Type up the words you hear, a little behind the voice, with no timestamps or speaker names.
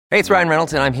Hey, it's Ryan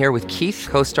Reynolds, and I'm here with Keith,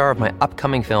 co-star of my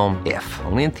upcoming film, If,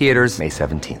 only in theaters May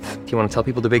 17th. Do you want to tell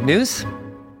people the big news?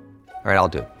 All right, I'll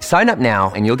do it. Sign up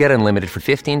now and you'll get unlimited for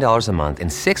 $15 a month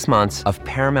and 6 months of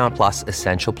Paramount Plus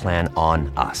Essential Plan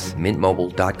on us.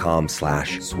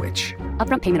 MintMobile.com/switch.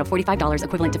 Upfront payment of $45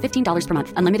 equivalent to $15 per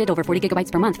month. Unlimited over 40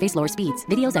 gigabytes per month. Face lower speeds.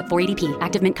 Videos at 480p.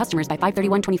 Active Mint customers by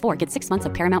 531.24 get 6 months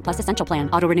of Paramount Plus Essential Plan.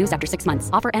 Auto renews after 6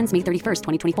 months. Offer ends May 31st,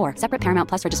 2024. Separate Paramount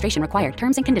Plus registration required.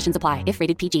 Terms and conditions apply if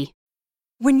rated PG.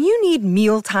 When you need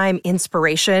mealtime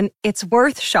inspiration, it's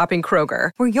worth shopping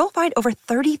Kroger, where you'll find over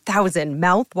 30,000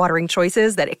 mouth-watering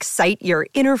choices that excite your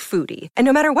inner foodie. And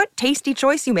no matter what tasty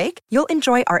choice you make, you'll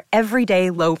enjoy our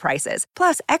everyday low prices,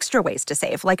 plus extra ways to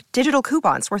save, like digital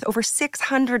coupons worth over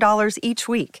 $600 each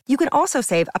week. You can also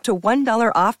save up to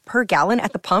 $1 off per gallon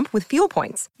at the pump with fuel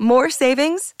points. More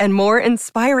savings and more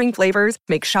inspiring flavors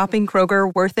make shopping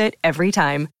Kroger worth it every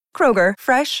time. Kroger,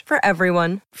 fresh for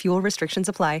everyone. Fuel restrictions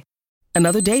apply.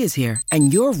 Another day is here,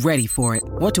 and you're ready for it.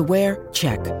 What to wear?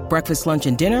 Check. Breakfast, lunch,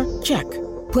 and dinner? Check.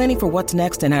 Planning for what's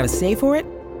next and how to save for it?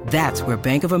 That's where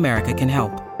Bank of America can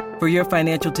help. For your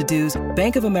financial to-dos,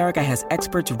 Bank of America has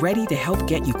experts ready to help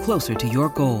get you closer to your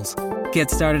goals.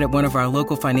 Get started at one of our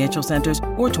local financial centers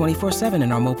or 24/7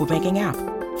 in our mobile banking app.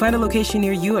 Find a location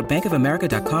near you at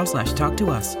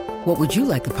bankofamerica.com/talktous. What would you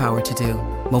like the power to do?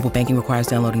 Mobile banking requires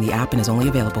downloading the app and is only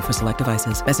available for select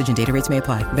devices. Message and data rates may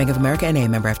apply. Bank of America N.A.,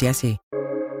 member FDIC.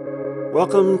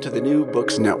 Welcome to the New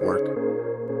Books Network.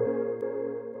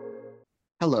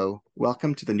 Hello,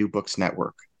 welcome to the New Books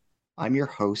Network. I'm your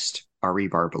host, Ari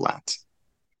Barbalat.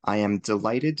 I am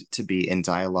delighted to be in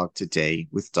dialogue today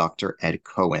with Dr. Ed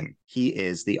Cohen. He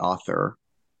is the author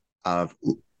of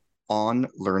On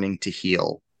Learning to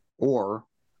Heal, or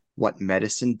What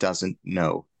Medicine Doesn't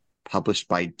Know, published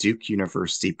by Duke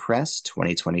University Press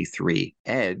 2023.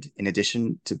 Ed, in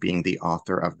addition to being the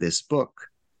author of this book,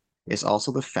 is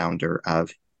also the founder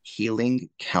of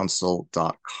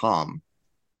HealingCounsel.com,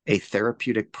 a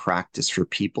therapeutic practice for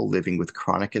people living with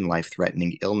chronic and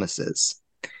life-threatening illnesses.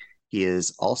 He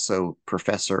is also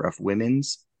professor of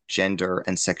women's, gender,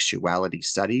 and sexuality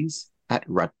studies at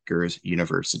Rutgers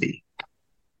University.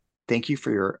 Thank you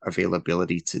for your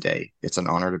availability today. It's an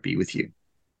honor to be with you.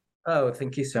 Oh,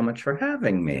 thank you so much for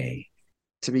having me.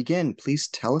 To begin, please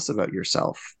tell us about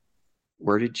yourself.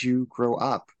 Where did you grow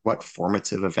up? What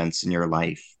formative events in your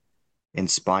life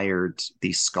inspired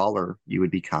the scholar you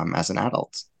would become as an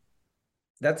adult?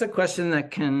 That's a question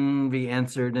that can be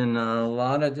answered in a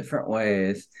lot of different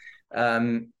ways.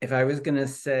 If I was going to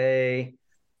say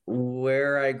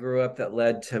where I grew up that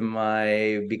led to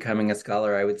my becoming a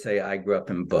scholar, I would say I grew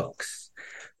up in books.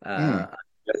 I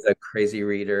was a crazy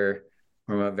reader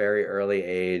from a very early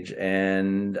age,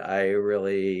 and I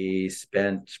really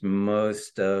spent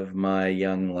most of my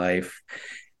young life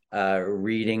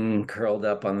reading, curled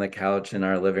up on the couch in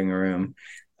our living room,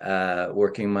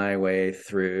 working my way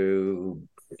through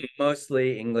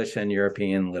mostly English and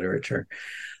European literature.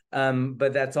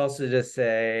 But that's also to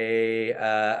say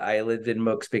I lived in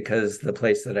books because the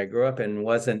place that I grew up in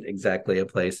wasn't exactly a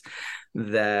place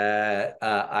that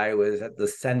I was at the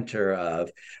center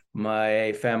of.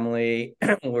 My family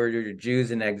were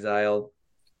Jews in exile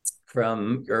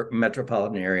from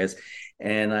metropolitan areas,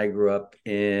 and I grew up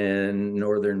in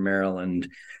northern Maryland,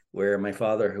 where my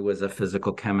father, who was a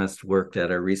physical chemist, worked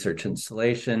at a research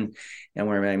installation, and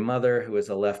where my mother, who was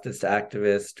a leftist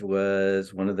activist,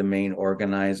 was one of the main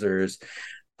organizers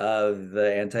of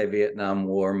the anti-Vietnam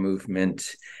War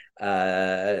movement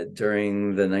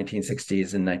during the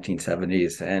 1960s and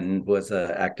 1970s, and was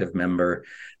an active member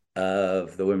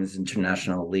of the Women's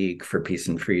International League for Peace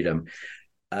and Freedom.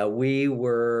 We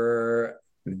were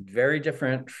very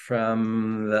different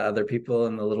from the other people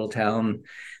in the little town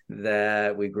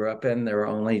that we grew up in. There were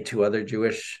only two other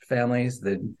Jewish families,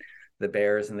 the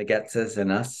Bears and the Getzes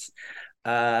and us.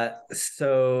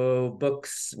 So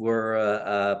books were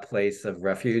a place of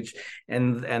refuge,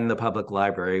 and the public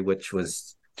library, which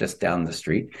was just down the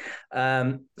street.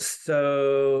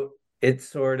 So it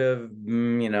sort of,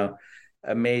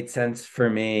 made sense for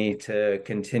me to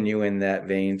continue in that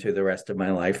vein through the rest of my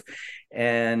life.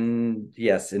 And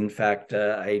yes, in fact,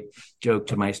 I joke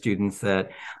to my students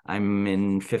that I'm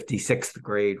in 56th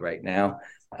grade right now.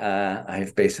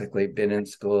 I've basically been in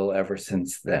school ever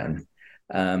since then.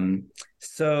 I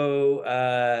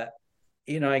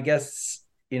guess,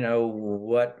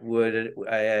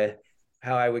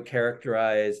 how I would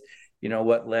characterize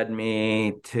what led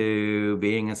me to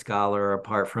being a scholar,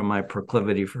 apart from my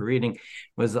proclivity for reading,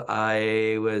 was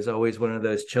I was always one of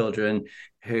those children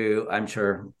who, I'm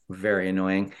sure very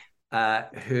annoying,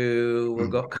 who were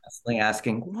constantly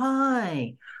asking,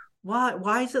 why?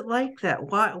 Why is it like that?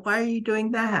 Why are you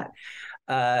doing that?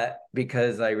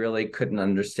 Because I really couldn't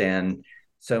understand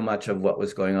so much of what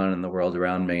was going on in the world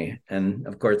around me. And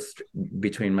of course,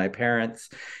 between my parents,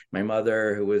 my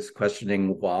mother, who was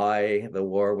questioning why the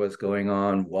war was going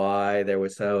on, why there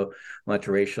was so much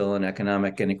racial and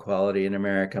economic inequality in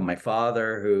America, my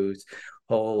father, whose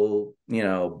whole,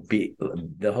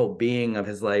 the whole being of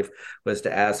his life was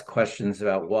to ask questions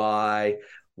about why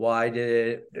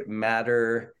did it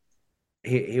matter?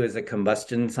 He was a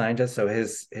combustion scientist, so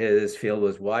his field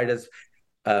was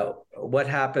what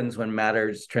happens when matter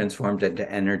is transformed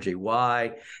into energy?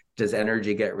 Why does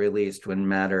energy get released when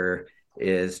matter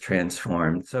is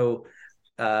transformed? So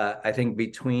I think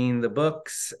between the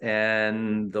books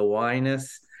and the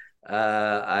whyness,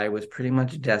 I was pretty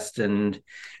much destined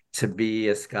to be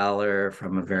a scholar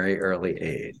from a very early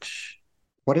age.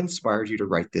 What inspired you to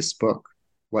write this book?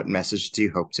 What message do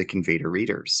you hope to convey to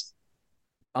readers?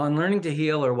 On Learning to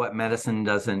Heal, or What Medicine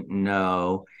Doesn't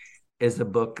Know, is a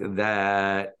book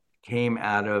that comes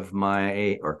out of my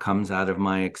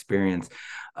experience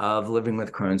of living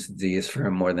with Crohn's disease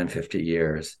for more than 50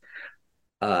 years.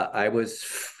 I was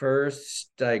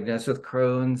first diagnosed with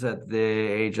Crohn's at the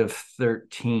age of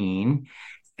 13.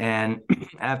 And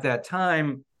at that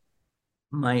time,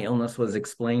 my illness was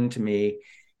explained to me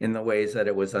in the ways that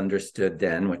it was understood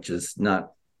then, which is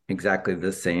not exactly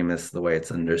the same as the way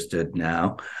it's understood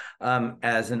now,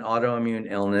 as an autoimmune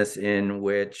illness in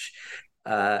which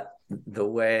the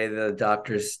way the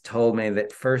doctors told me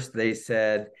that first they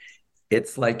said,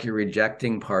 it's like you're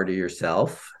rejecting part of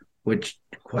yourself, which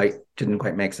didn't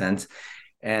quite make sense.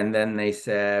 And then they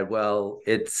said, well,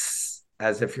 it's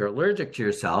as if you're allergic to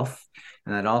yourself.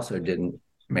 And that also didn't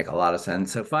make a lot of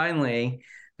sense. So finally,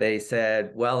 they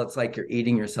said, well, it's like you're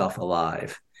eating yourself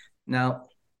alive. Now,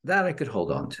 that I could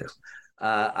hold on to.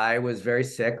 I was very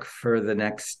sick for the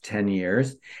next 10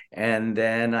 years. And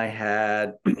then I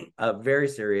had a very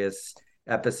serious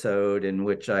episode in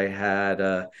which I had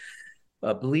a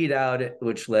bleed out,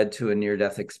 which led to a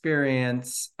near-death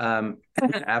experience,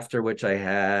 after which I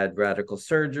had radical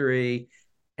surgery.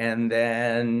 And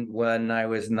then when I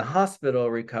was in the hospital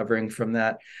recovering from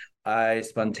that, I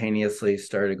spontaneously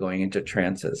started going into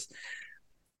trances.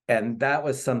 And that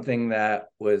was something that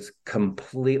was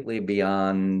completely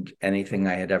beyond anything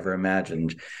I had ever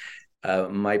imagined.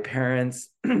 My parents,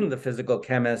 the physical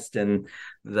chemist and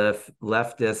the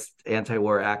leftist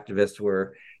anti-war activists,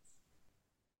 were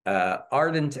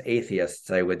ardent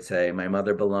atheists, I would say. My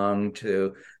mother belonged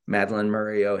to Madalyn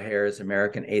Murray O'Hair's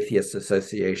American Atheist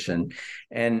Association.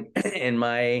 And in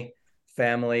my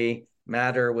family,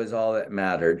 matter was all that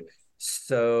mattered.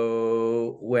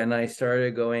 So when I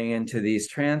started going into these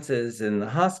trances in the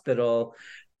hospital,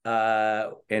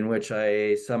 in which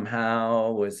I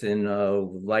somehow was in a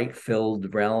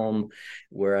light-filled realm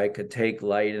where I could take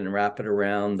light and wrap it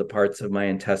around the parts of my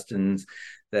intestines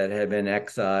that had been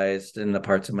excised and the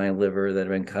parts of my liver that had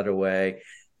been cut away,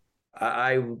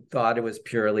 I thought it was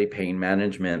purely pain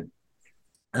management.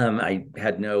 I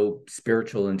had no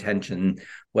spiritual intention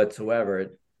whatsoever.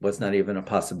 It was not even a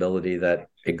possibility that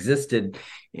existed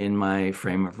in my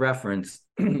frame of reference.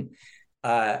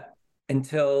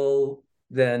 Until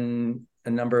then, a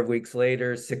number of weeks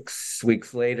later, 6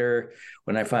 weeks later,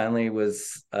 when I finally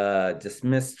was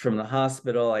dismissed from the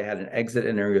hospital, I had an exit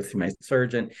interview with my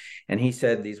surgeon, and he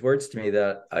said these words to me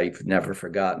that I've never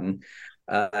forgotten.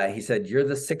 He said, "You're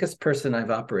the sickest person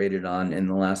I've operated on in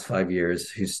the last 5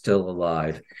 years who's still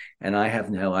alive, and I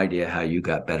have no idea how you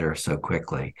got better so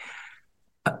quickly."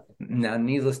 Now,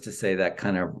 needless to say, that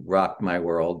kind of rocked my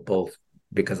world, both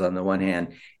because on the one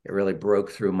hand, it really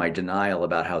broke through my denial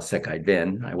about how sick I'd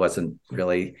been. I wasn't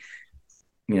really,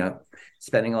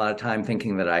 spending a lot of time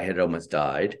thinking that I had almost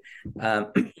died.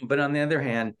 But on the other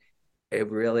hand,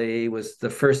 it really was the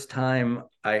first time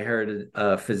I heard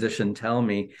a physician tell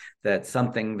me that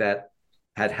something that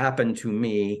had happened to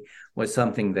me was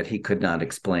something that he could not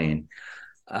explain.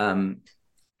 And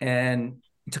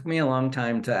it took me a long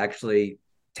time to actually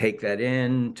take that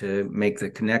in, to make the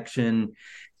connection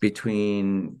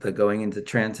between the going into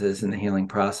trances and the healing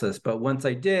process. But once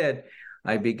I did,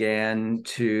 I began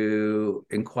to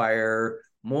inquire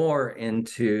more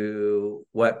into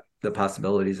what the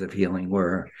possibilities of healing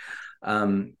were.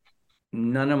 None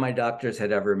of my doctors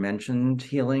had ever mentioned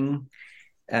healing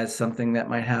as something that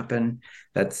might happen.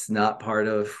 That's not part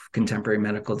of contemporary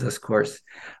medical discourse.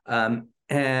 But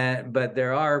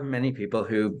there are many people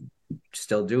who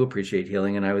still do appreciate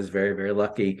healing, and I was very, very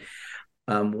lucky.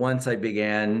 Once I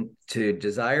began to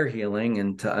desire healing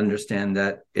and to understand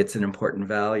that it's an important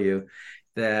value,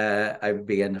 that I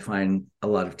began to find a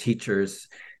lot of teachers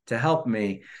to help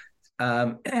me.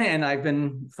 And I've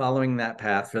been following that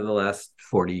path for the last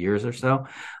 40 years or so.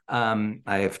 I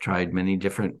have tried many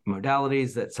different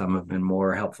modalities that some have been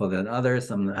more helpful than others.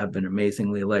 Some have been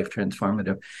amazingly life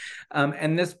transformative.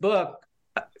 And this book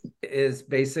is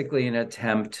basically an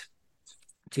attempt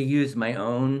to use my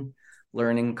own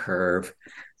learning curve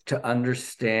to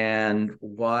understand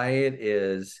why it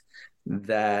is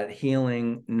that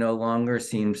healing no longer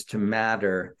seems to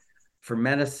matter for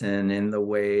medicine in the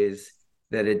ways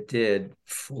that it did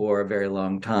for a very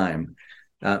long time.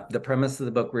 The premise of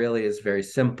the book really is very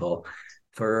simple.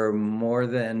 For more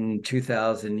than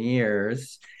 2,000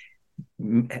 years,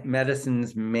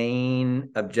 medicine's main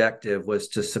objective was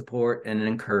to support and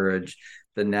encourage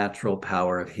the natural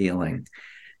power of healing.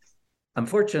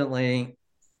 Unfortunately,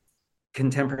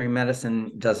 contemporary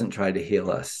medicine doesn't try to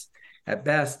heal us. At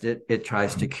best, it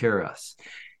tries to cure us.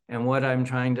 And what I'm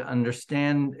trying to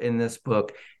understand in this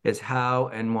book is how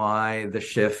and why the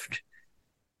shift,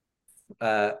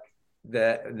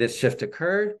 this shift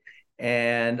occurred,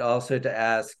 and also to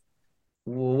ask,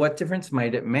 what difference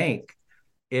might it make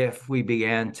if we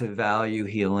began to value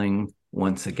healing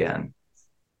once again?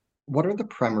 What are the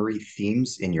primary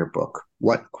themes in your book?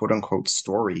 What quote unquote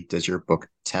story does your book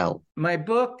tell? My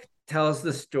book tells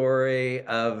the story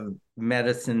of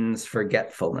medicine's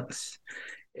forgetfulness.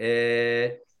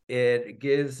 It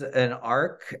gives an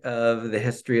arc of the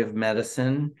history of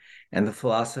medicine and the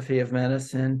philosophy of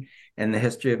medicine and the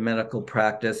history of medical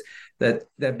practice that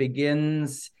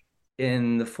begins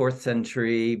in the 4th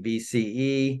century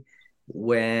BCE,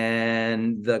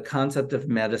 when the concept of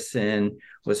medicine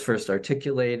was first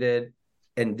articulated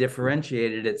and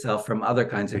differentiated itself from other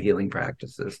kinds of healing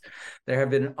practices. There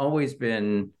have always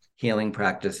been healing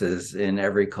practices in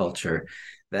every culture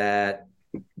that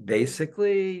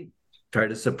basically try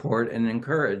to support and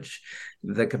encourage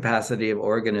the capacity of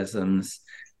organisms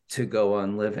to go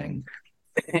on living.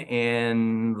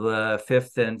 In the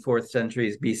 5th and 4th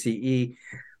centuries BCE,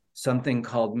 something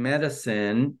called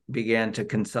medicine began to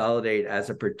consolidate as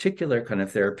a particular kind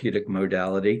of therapeutic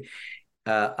modality.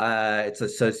 It's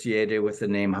associated with the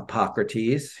name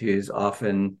Hippocrates, who's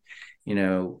often,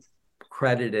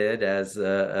 credited as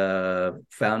a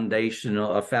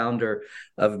founder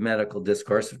of medical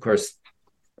discourse. Of course,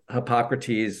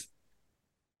 Hippocrates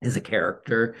is a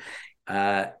character.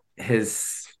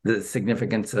 The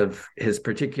significance of his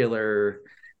particular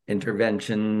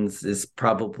interventions is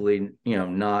probably,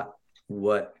 not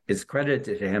what is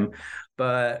credited to him.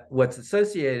 But what's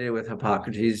associated with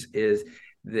Hippocrates is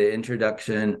the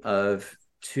introduction of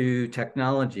 2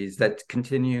 technologies that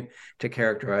continue to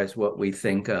characterize what we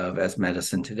think of as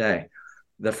medicine today.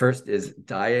 The first is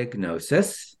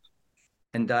diagnosis.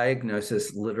 And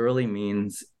diagnosis literally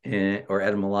means, or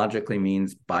etymologically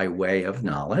means, by way of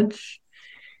knowledge.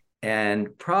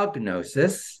 And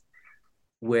prognosis,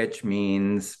 which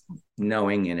means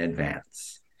knowing in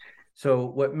advance. So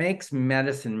what makes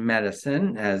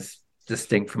medicine, as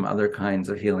distinct from other kinds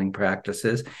of healing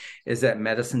practices, is that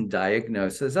medicine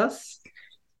diagnoses us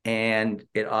and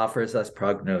it offers us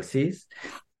prognoses.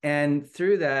 And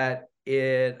through that,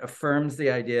 it affirms the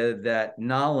idea that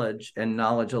knowledge and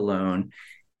knowledge alone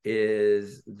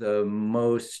is the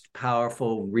most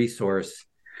powerful resource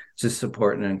to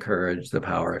support and encourage the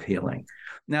power of healing.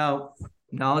 Now,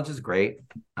 knowledge is great.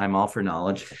 I'm all for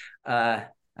knowledge.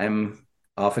 I'm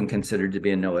often considered to be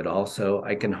a know-it-all, so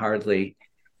I can hardly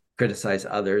criticize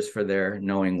others for their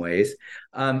knowing ways.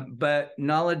 But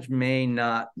knowledge may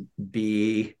not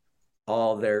be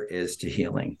all there is to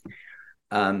healing.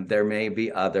 There may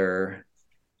be other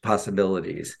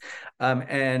possibilities.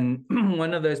 And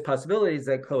one of those possibilities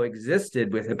that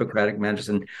coexisted with Hippocratic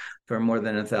medicine for more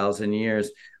than 1,000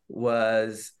 years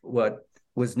was what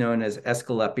was known as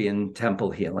Asclepian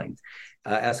temple healing.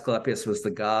 Asclepius was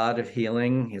the god of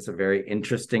healing. He has a very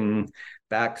interesting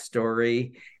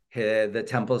backstory. The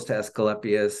temples to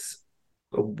Asclepius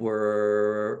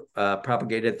were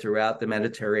propagated throughout the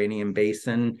Mediterranean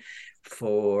basin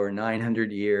for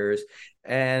 900 years.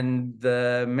 And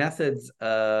the methods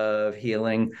of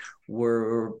healing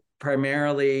were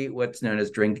primarily what's known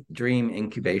as dream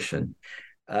incubation.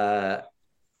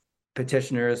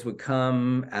 Petitioners would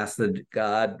come, ask the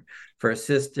god for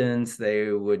assistance.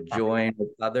 They would join with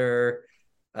other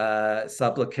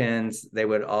supplicants. They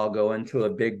would all go into a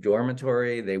big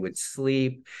dormitory. They would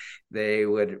sleep. They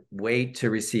would wait to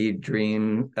receive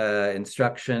dream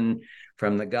instruction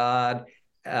from the god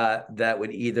that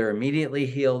would either immediately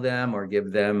heal them or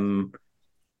give them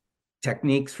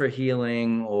techniques for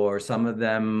healing, or some of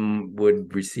them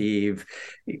would receive,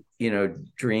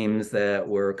 dreams that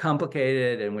were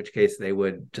complicated, in which case they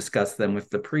would discuss them with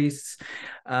the priests.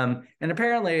 And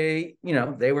apparently,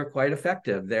 they were quite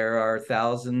effective. There are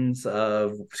thousands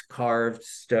of carved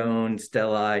stone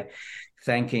stelae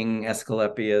thanking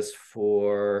Asclepius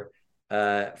for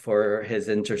his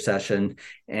intercession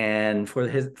and for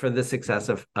the success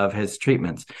of his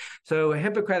treatments. So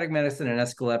Hippocratic medicine and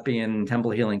Asclepian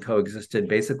temple healing coexisted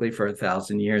basically for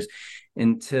 1,000 years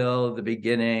until the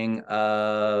beginning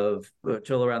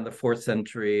till around the 4th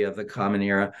century of the Common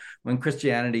Era, when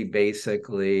Christianity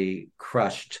basically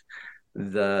crushed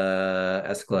the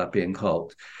Asclepian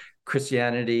cult.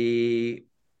 Christianity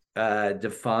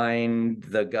defined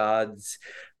the gods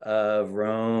of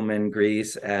Rome and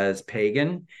Greece as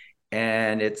pagan,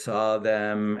 and it saw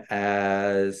them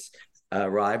as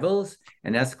rivals.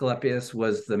 And Asclepius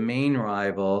was the main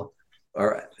rival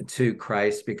to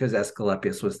Christ, because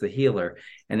Asclepius was the healer.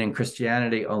 And in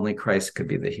Christianity, only Christ could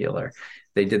be the healer.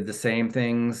 They did the same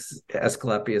things.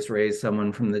 Asclepius raised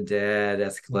someone from the dead.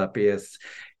 Asclepius,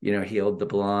 healed the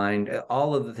blind.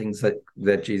 All of the things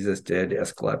that Jesus did,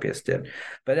 Asclepius did.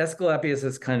 But Asclepius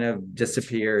has kind of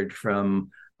disappeared from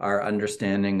our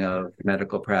understanding of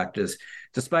medical practice,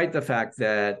 despite the fact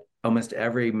that almost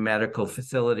every medical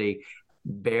facility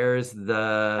bears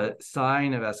the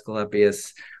sign of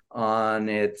Asclepius on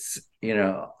its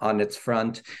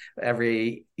front.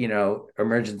 Every,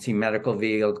 emergency medical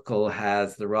vehicle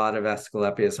has the rod of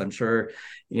Asclepius. I'm sure,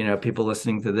 people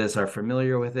listening to this are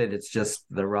familiar with it. It's just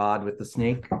the rod with the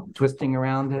snake twisting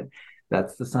around it.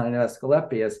 That's the sign of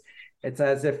Asclepius. It's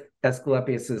as if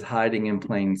Asclepius is hiding in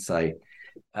plain sight.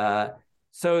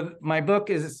 So my book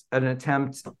is an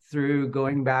attempt, through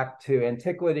going back to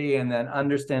antiquity and then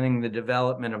understanding the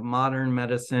development of modern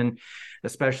medicine,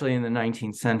 especially in the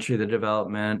 19th century, the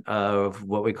development of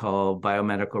what we call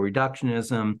biomedical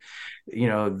reductionism,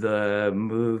 the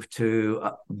move to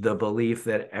the belief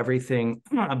that everything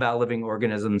about living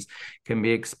organisms can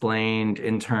be explained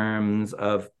in terms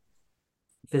of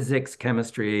physics,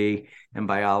 chemistry, and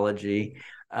biology.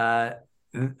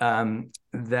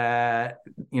 That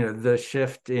the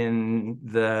shift in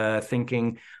the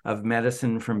thinking of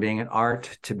medicine from being an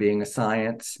art to being a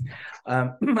science.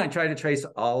 I try to trace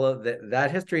all of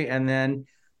that history, and then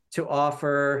to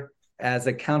offer, as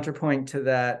a counterpoint to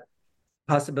that,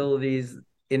 possibilities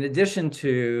in addition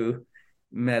to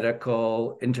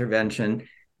medical intervention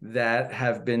that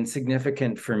have been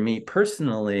significant for me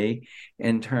personally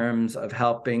in terms of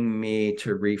helping me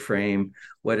to reframe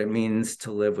what it means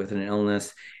to live with an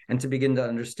illness and to begin to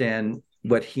understand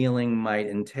what healing might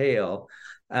entail.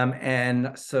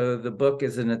 And so the book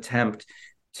is an attempt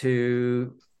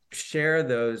to share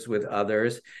those with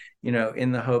others,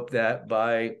 in the hope that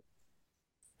by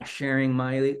sharing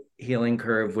my healing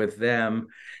curve with them,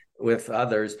 with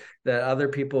others, that other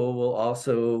people will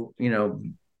also,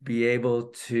 be able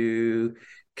to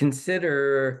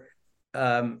consider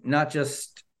not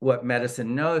just what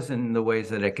medicine knows and the ways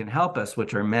that it can help us,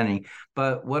 which are many,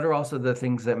 but what are also the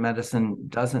things that medicine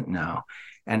doesn't know,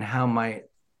 and how might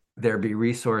there be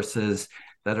resources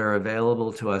that are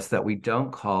available to us that we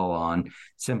don't call on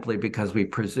simply because we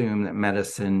presume that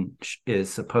medicine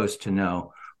is supposed to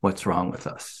know what's wrong with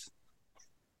us.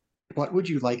 What would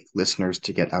you like listeners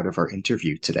to get out of our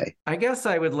interview today? I guess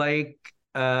I would like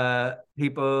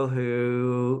people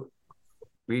who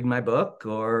read my book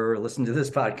or listen to this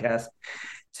podcast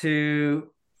to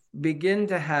begin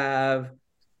to have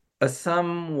a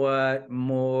somewhat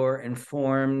more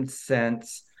informed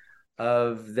sense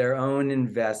of their own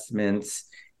investments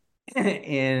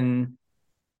in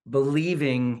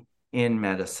believing in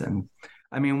medicine.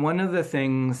 I mean, one of the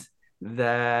things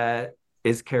that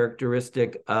is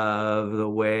characteristic of the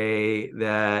way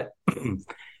that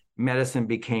medicine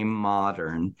became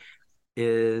modern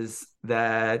is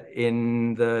that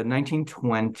in the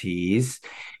 1920s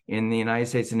in the United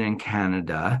States and in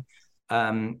Canada,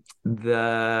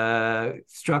 the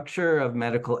structure of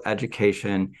medical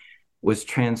education was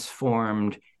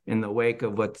transformed in the wake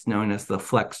of what's known as the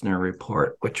Flexner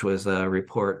Report, which was a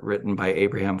report written by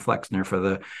Abraham Flexner for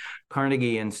the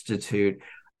Carnegie Institute,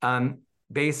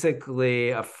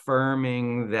 basically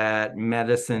affirming that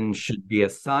medicine should be a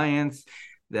science,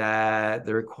 that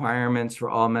the requirements for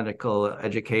all medical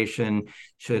education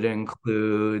should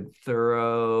include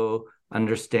thorough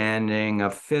understanding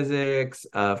of physics,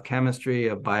 of chemistry,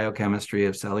 of biochemistry,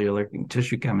 of cellular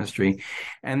tissue chemistry,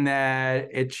 and that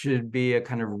it should be a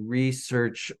kind of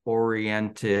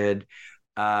research-oriented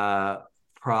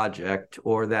project,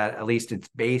 or that at least it's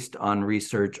based on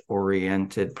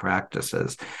research-oriented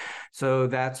practices. So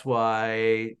that's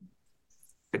why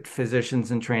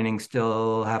physicians in training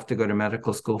still have to go to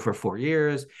medical school for 4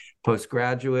 years,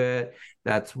 postgraduate.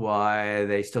 That's why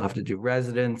they still have to do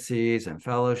residencies and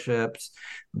fellowships.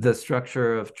 The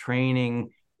structure of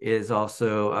training is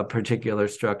also a particular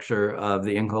structure of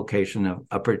the inculcation of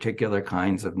a particular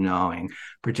kinds of knowing,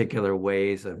 particular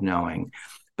ways of knowing.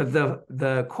 But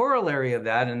the corollary of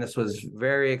that, and this was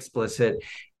very explicit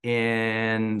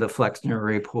in the Flexner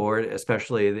report,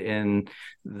 especially in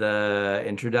the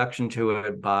introduction to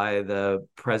it by the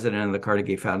president of the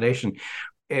Carnegie Foundation,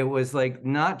 it was like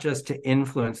not just to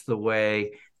influence the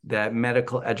way that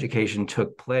medical education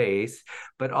took place,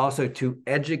 but also to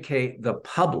educate the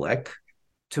public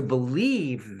to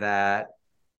believe that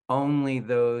only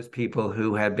those people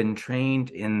who had been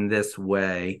trained in this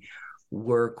way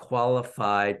were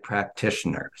qualified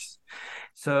practitioners.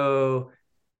 So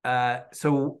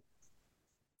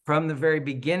from the very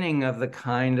beginning of the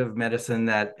kind of medicine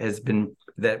that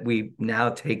we now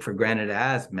take for granted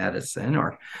as medicine,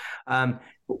 or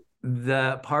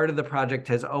the part of the project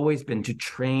has always been to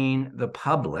train the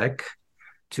public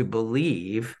to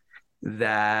believe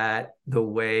that the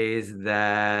ways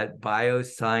that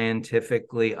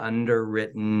bioscientifically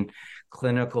underwritten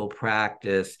clinical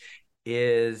practice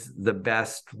is the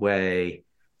best way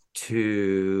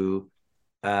to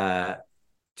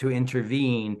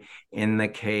intervene in the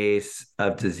case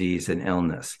of disease and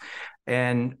illness.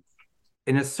 And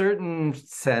in a certain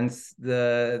sense,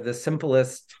 the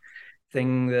simplest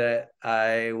thing that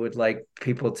I would like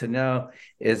people to know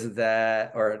is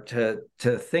that, or to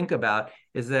think about,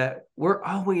 is that we're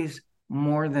always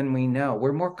more than we know.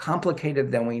 We're more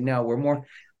complicated than we know.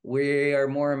 We are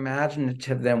more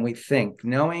imaginative than we think.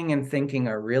 Knowing and thinking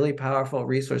are really powerful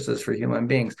resources for human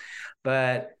beings,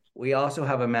 but we also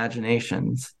have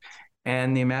imaginations.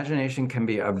 And the imagination can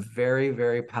be a very,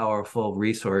 very powerful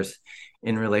resource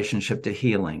in relationship to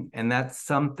healing. And that's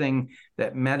something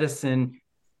that medicine,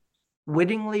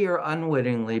 wittingly or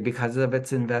unwittingly, because of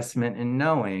its investment in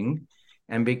knowing,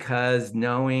 and because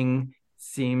knowing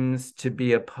seems to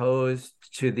be opposed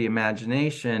to the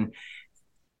imagination,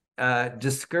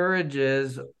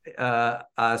 discourages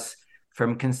us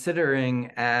from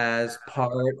considering as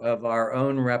part of our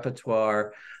own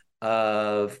repertoire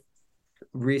of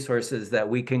resources that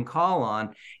we can call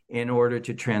on in order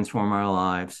to transform our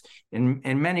lives in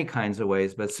many kinds of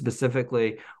ways, but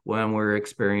specifically when we're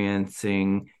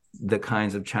experiencing the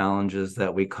kinds of challenges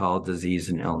that we call disease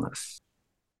and illness.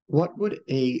 What would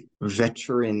a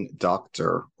veteran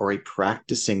doctor or a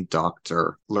practicing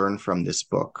doctor learn from this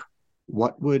book?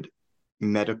 What would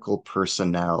medical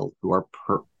personnel who are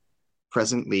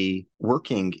presently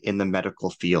working in the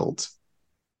medical field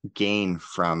gain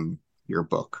from your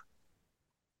book?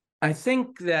 I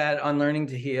think that on Learning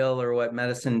to Heal, or What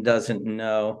Medicine Doesn't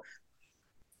Know,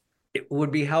 it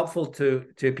would be helpful to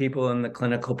people in the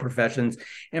clinical professions,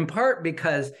 in part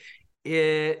because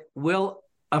it will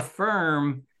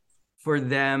affirm for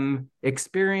them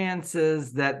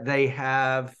experiences that they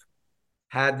have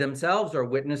had themselves or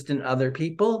witnessed in other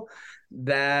people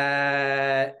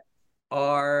that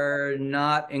are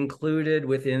not included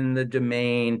within the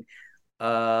domain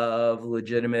of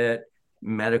legitimate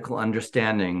medical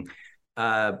understanding.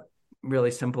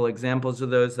 Really simple examples of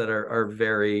those that are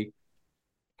very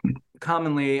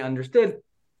commonly understood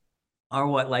are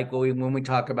when we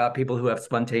talk about people who have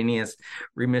spontaneous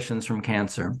remissions from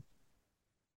cancer.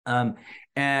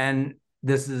 And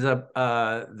this is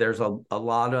there's a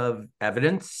lot of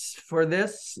evidence for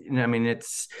this. I mean,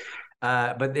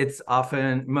 but it's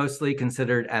often mostly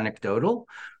considered anecdotal,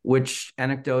 which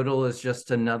anecdotal is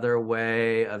just another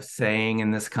way of saying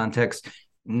in this context,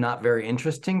 not very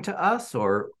interesting to us,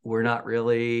 or we're not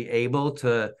really able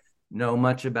to know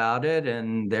much about it,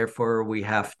 and therefore we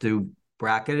have to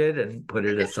bracket it and put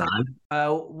it aside.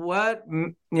 What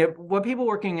people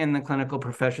working in the clinical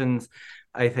professions,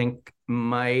 I think,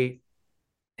 might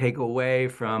take away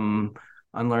from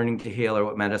On Learning to Heal, or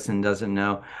What Medicine Doesn't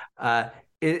Know,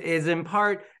 is in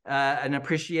part an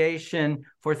appreciation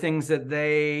for things that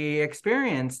they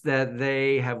experience, that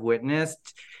they have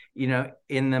witnessed,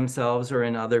 in themselves or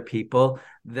in other people,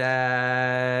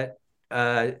 that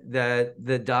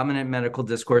the dominant medical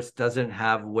discourse doesn't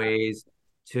have ways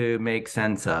to make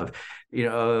sense of.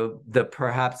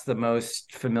 Perhaps the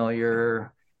most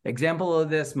familiar example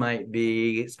of this might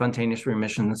be spontaneous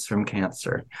remissions from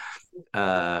cancer.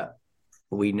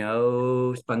 We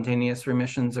know spontaneous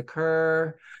remissions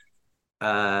occur.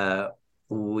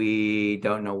 We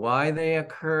don't know why they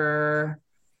occur.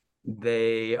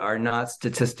 They are not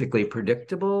statistically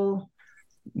predictable.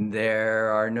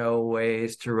 There are no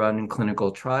ways to run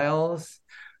clinical trials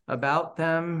about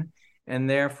them. And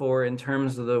therefore, in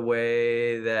terms of the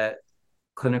way that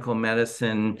clinical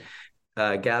medicine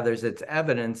gathers its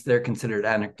evidence, they're considered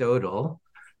anecdotal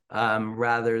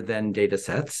rather than data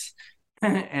sets.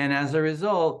 And as a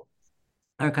result,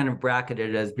 are kind of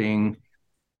bracketed as being,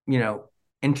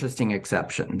 interesting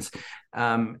exceptions.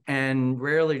 And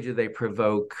rarely do they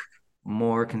provoke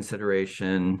more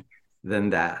consideration than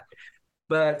that.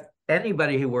 But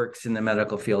anybody who works in the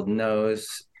medical field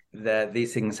knows that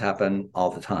these things happen all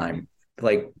the time.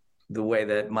 Like the way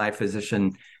that my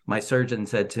surgeon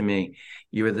said to me,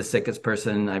 "You were the sickest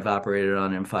person I've operated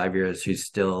on in 5 years who's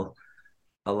still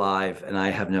alive, and I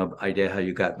have no idea how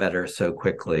you got better so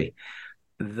quickly."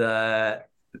 That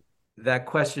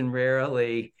question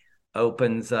rarely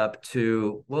opens up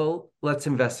to, well, let's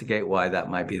investigate why that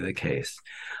might be the case.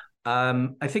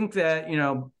 I think that,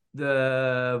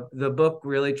 the book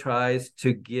really tries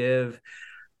to give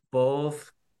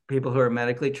both people who are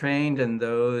medically trained and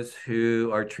those who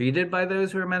are treated by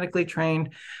those who are medically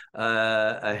trained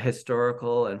a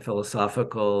historical and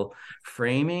philosophical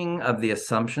framing of the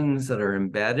assumptions that are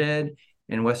embedded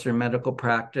in Western medical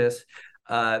practice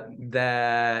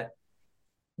that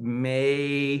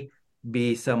may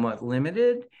be somewhat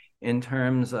limited in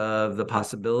terms of the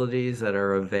possibilities that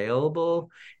are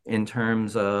available, in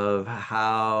terms of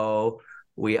how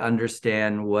we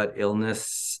understand what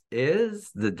illness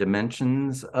is, the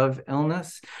dimensions of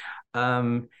illness,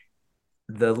 the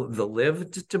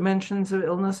lived dimensions of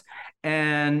illness,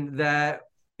 and that,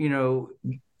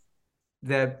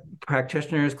 that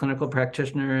practitioners, clinical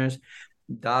practitioners,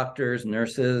 doctors,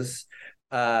 nurses,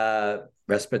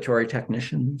 respiratory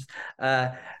technicians,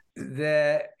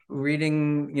 that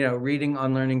reading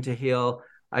on Learning to Heal,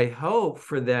 I hope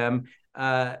for them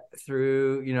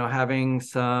through, having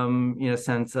some,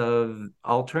 sense of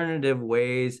alternative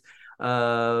ways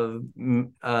of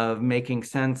making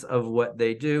sense of what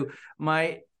they do,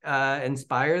 might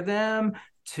inspire them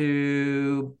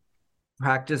to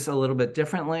practice a little bit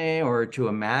differently, or to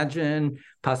imagine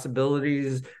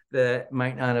possibilities that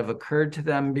might not have occurred to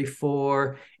them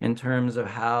before in terms of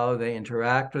how they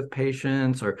interact with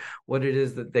patients, or what it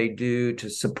is that they do to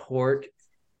support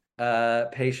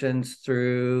patients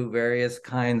through various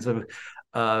kinds of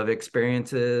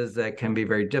experiences that can be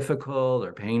very difficult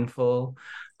or painful.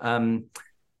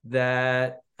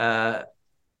 That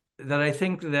I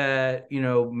think that,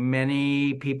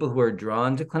 many people who are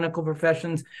drawn to clinical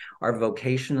professions are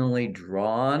vocationally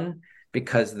drawn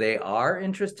because they are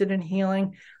interested in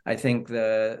healing. I think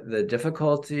the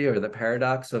difficulty or the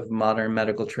paradox of modern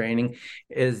medical training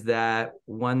is that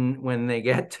when they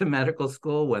get to medical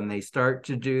school, when they start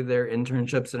to do their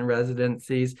internships and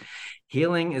residencies,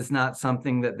 healing is not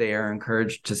something that they are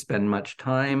encouraged to spend much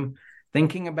time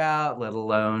thinking about, let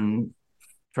alone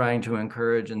trying to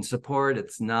encourage and support.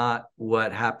 It's not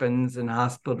what happens in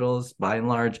hospitals. By and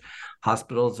large,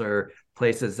 hospitals are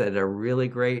places that are really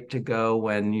great to go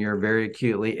when you're very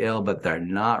acutely ill, but they're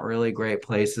not really great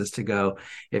places to go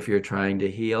if you're trying to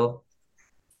heal.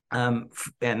 And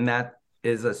that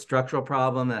is a structural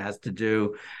problem that has to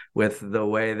do with the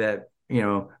way that,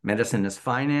 medicine is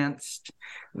financed,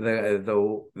 the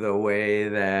way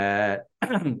that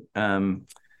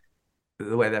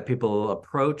the way that people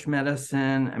approach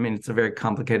medicine. I mean, it's a very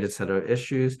complicated set of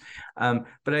issues. But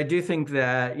I do think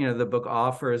that, the book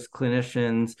offers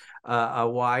clinicians a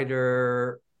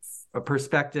wider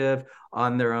perspective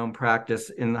on their own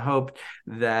practice, in the hope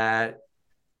that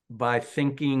by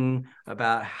thinking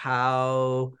about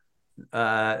how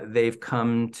they've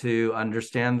come to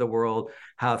understand the world,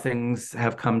 how things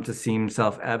have come to seem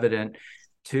self-evident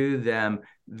to them,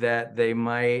 that they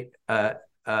might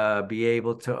be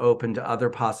able to open to other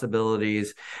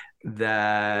possibilities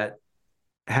that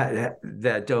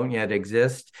don't yet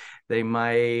exist. They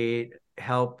might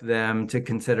help them to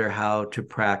consider how to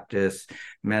practice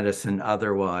medicine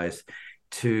otherwise,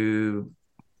 to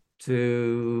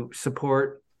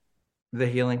support the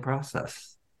healing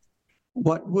process.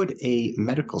 What would a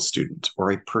medical student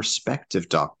or a prospective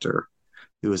doctor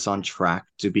who is on track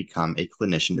to become a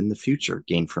clinician in the future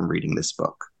gain from reading this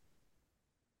book?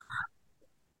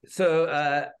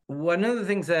 So one of the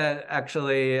things that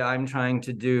actually I'm trying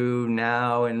to do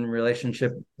now in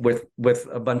relationship with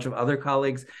a bunch of other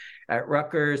colleagues at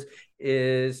Rutgers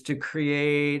is to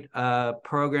create a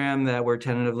program that we're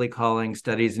tentatively calling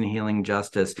Studies in Healing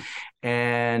Justice.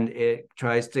 And it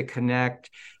tries to connect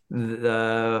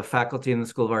the faculty in the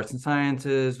School of Arts and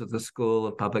Sciences with the School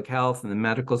of Public Health and the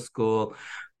medical school,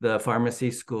 the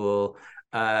pharmacy school,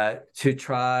 to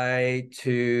try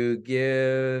to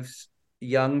give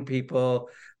young people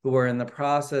who are in the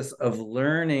process of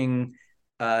learning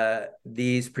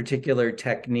these particular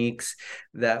techniques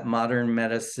that modern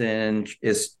medicine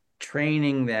is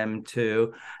training them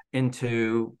to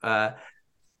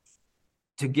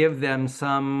give them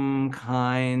some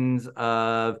kinds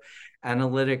of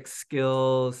analytic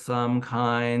skills, some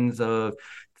kinds of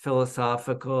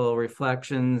philosophical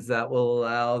reflections that will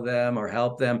allow them or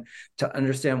help them to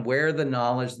understand where the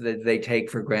knowledge that they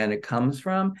take for granted comes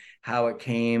from, how it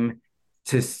came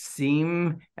to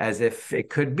seem as if it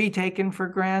could be taken for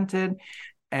granted,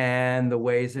 and the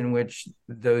ways in which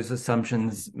those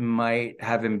assumptions might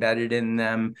have embedded in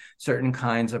them certain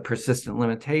kinds of persistent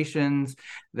limitations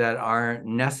that aren't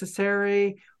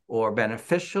necessary or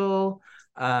beneficial,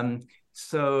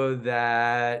 so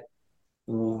that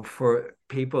for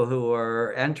people who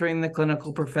are entering the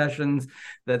clinical professions,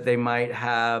 that they might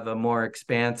have a more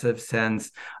expansive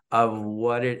sense of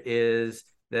what it is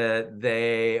that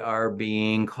they are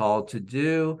being called to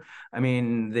do. I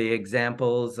mean, the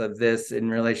examples of this in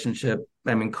relationship,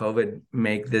 I mean, COVID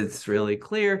make this really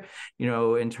clear,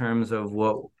 in terms of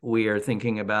what we are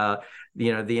thinking about,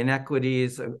 the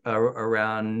inequities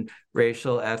around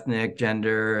racial, ethnic,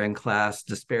 gender, and class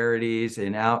disparities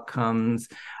in outcomes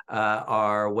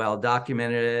are well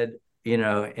documented,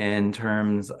 in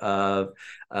terms of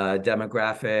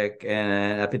demographic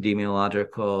and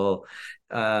epidemiological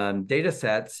data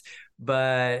sets,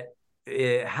 but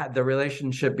the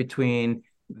relationship between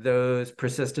those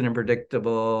persistent and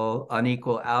predictable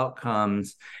unequal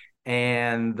outcomes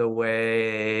and the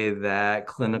way that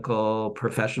clinical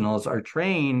professionals are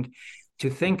trained to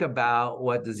think about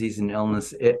what disease and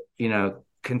illness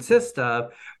consist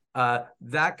of,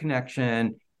 that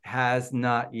connection has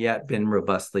not yet been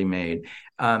robustly made.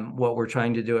 What we're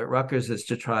trying to do at Rutgers is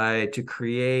to try to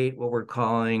create what we're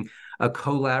calling a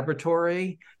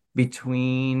collaboratory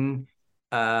between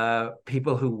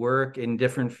people who work in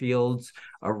different fields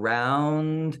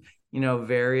around,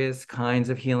 various kinds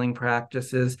of healing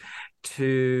practices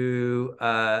to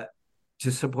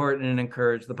support and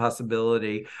encourage the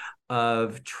possibility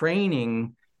of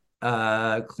training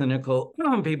clinical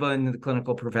people in the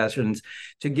clinical professions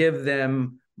to give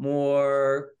them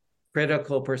more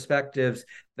critical perspectives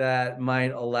that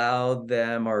might allow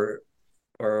them or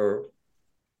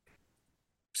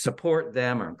support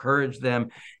them or encourage them,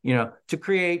 to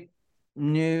create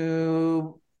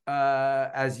new,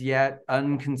 as yet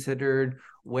unconsidered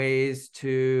ways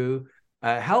to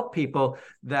help people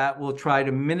that will try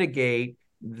to mitigate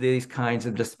these kinds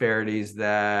of disparities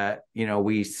that,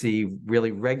 we see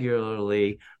really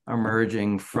regularly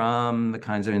emerging from the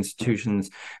kinds of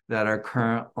institutions that are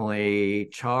currently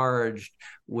charged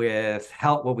with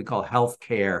what we call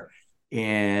healthcare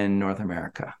in North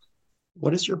America.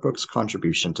 What is your book's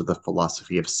contribution to the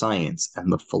philosophy of science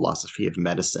and the philosophy of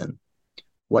medicine?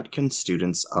 What can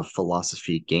students of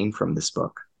philosophy gain from this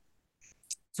book?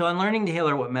 So On Learning to Heal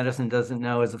or What Medicine Doesn't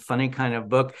Know is a funny kind of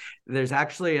book. There's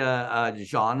actually a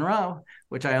genre,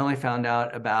 which I only found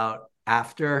out about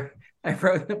after I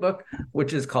wrote the book,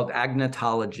 which is called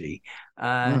agnotology.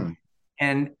 And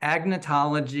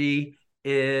agnotology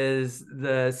is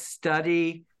the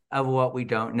study of what we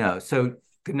don't know. So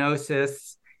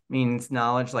gnosis means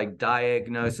knowledge, like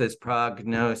diagnosis,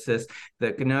 prognosis.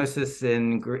 The gnosis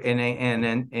in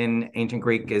ancient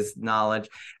Greek is knowledge.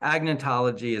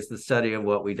 Agnotology is the study of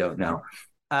what we don't know.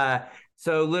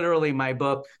 So literally my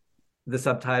book, the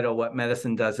subtitle, What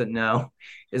Medicine Doesn't Know,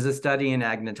 is a study in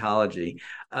agnotology,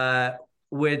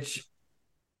 which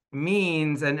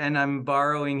means, and I'm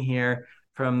borrowing here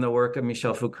from the work of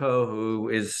Michel Foucault, who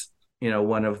is,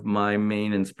 one of my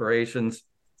main inspirations,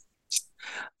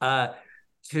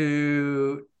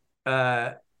 to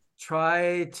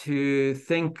try to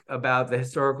think about the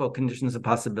historical conditions of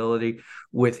possibility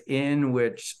within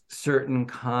which certain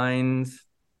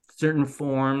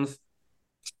forms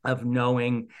of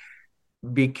knowing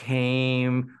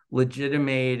became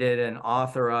legitimated and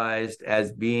authorized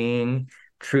as being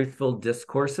truthful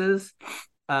discourses,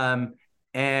 and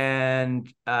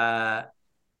that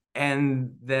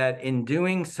in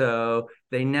doing so,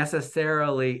 they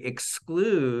necessarily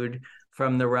exclude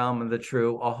from the realm of the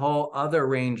true a whole other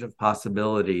range of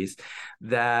possibilities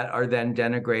that are then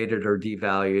denigrated or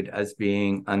devalued as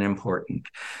being unimportant.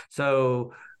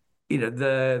 So,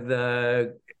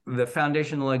 the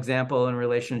foundational example in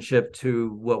relationship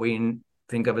to what we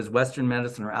think of as Western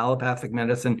medicine or allopathic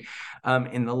medicine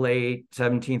in the late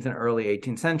 17th and early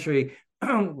 18th century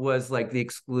was like the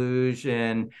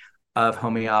exclusion of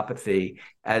homeopathy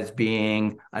as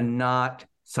being a not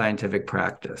scientific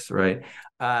practice, right?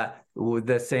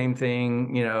 The same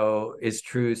thing, is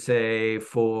true, say,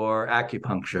 for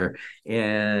acupuncture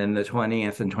in the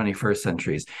 20th and 21st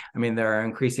centuries. I mean, there are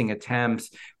increasing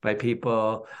attempts by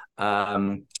people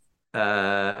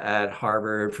at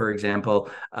Harvard, for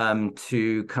example,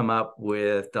 to come up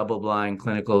with double-blind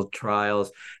clinical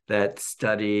trials that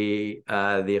study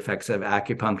the effects of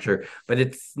acupuncture. But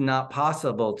it's not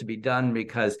possible to be done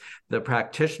because the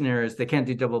practitioners, they can't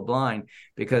do double-blind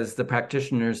because the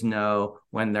practitioners know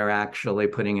when they're actually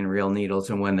putting in real needles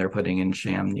and when they're putting in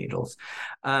sham needles.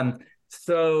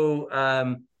 So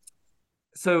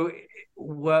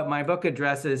what my book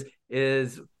addresses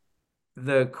is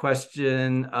the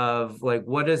question of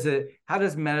what is it, how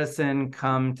does medicine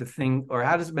come to think, or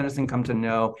how does medicine come to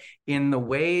know in the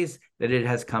ways that it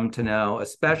has come to know,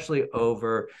 especially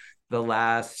over the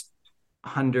last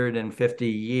 150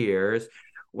 years,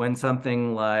 when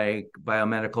something like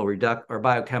biochemical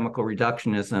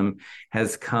reductionism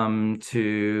has come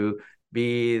to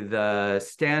be the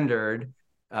standard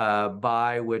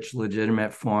by which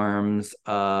legitimate forms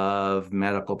of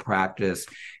medical practice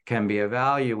can be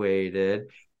evaluated.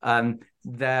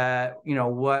 That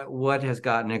what has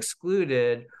gotten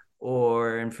excluded,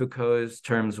 or in Foucault's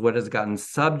terms, what has gotten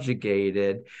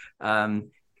subjugated, by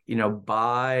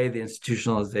the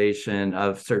institutionalization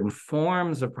of certain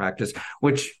forms of practice,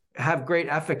 which have great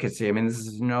efficacy. I mean, this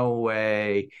is no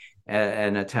way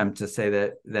an attempt to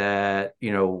say that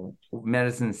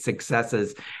medicine's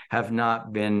successes have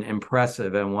not been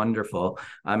impressive and wonderful.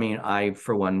 I mean, I,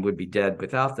 for one, would be dead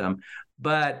without them.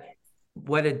 But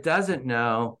what it doesn't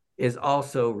know is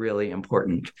also really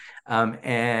important.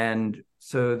 And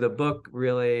so the book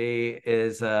really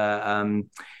is at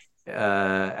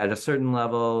a certain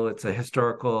level, it's a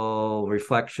historical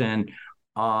reflection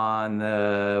on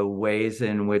the ways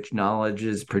in which knowledge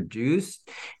is produced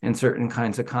in certain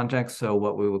kinds of contexts, so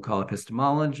what we would call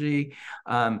epistemology.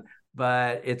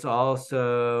 But it's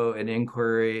also an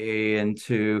inquiry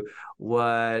into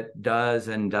what does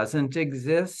and doesn't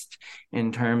exist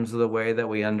in terms of the way that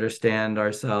we understand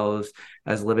ourselves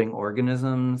as living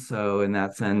organisms. So in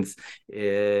that sense,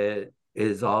 it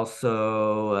is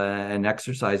also an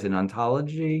exercise in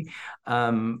ontology.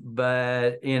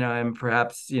 But, and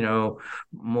perhaps,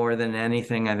 more than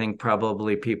anything, I think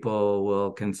probably people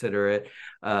will consider it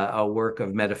a work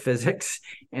of metaphysics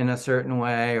in a certain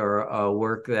way, or a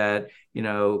work that,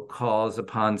 calls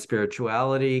upon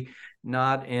spirituality,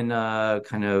 not in a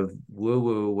kind of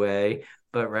woo-woo way,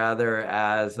 but rather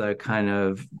as a kind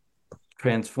of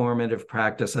transformative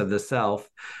practice of the self,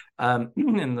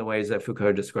 in the ways that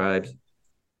Foucault describes,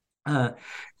 that,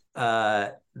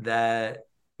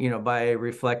 by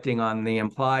reflecting on the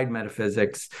implied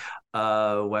metaphysics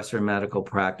of Western medical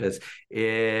practice,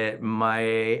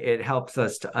 it helps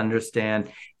us to understand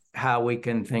how we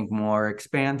can think more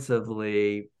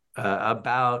expansively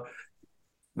about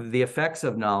the effects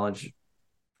of knowledge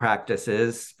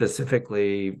practices,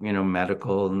 specifically,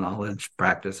 medical knowledge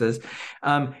practices,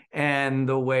 and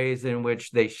the ways in which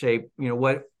they shape,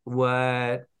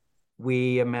 what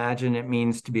we imagine it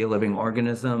means to be a living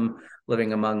organism,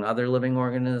 living among other living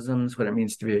organisms, what it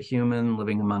means to be a human,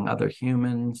 living among other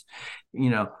humans,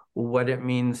 what it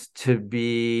means to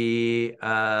be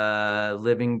a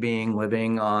living being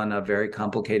living on a very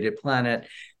complicated planet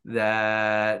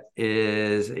that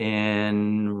is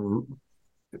in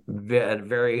a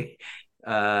very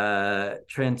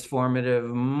transformative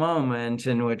moment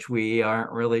in which we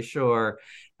aren't really sure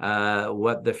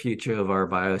what the future of our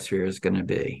biosphere is going to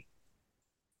be.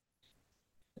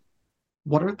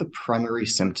 What are the primary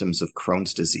symptoms of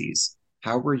Crohn's disease?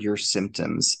 How were your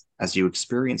symptoms, as you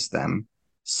experienced them,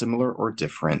 similar or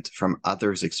different from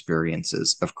others'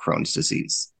 experiences of Crohn's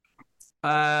disease?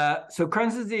 So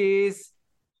Crohn's disease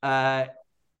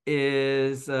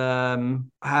is okay.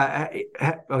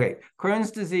 Crohn's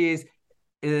disease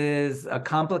is a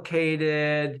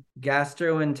complicated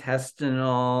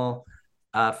gastrointestinal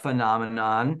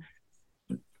phenomenon,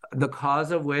 the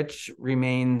cause of which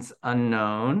remains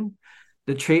unknown,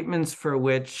 the treatments for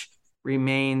which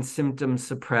remain symptom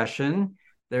suppression.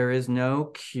 There is no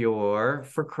cure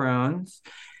for Crohn's.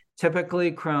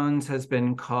 Typically, Crohn's has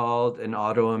been called an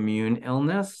autoimmune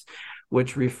illness,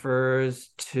 which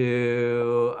refers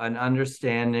to an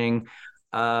understanding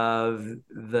of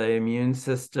the immune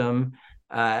system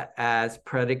as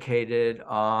predicated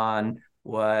on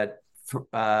what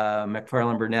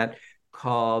Macfarlane Burnet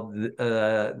called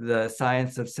the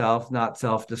science of self, not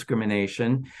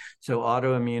self-discrimination. So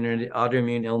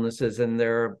autoimmune illnesses, and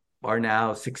there are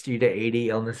now 60 to 80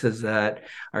 illnesses that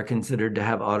are considered to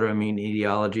have autoimmune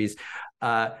etiologies,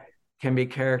 can be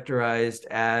characterized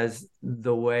as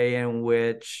the way in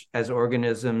which, as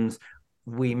organisms,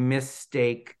 we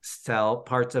mistake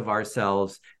parts of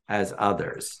ourselves as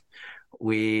others.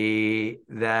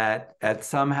 That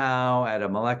somehow at a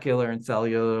molecular and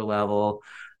cellular level,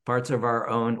 parts of our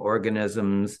own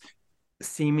organisms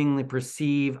seemingly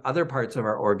perceive other parts of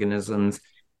our organisms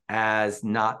as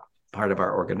not part of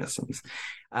our organisms.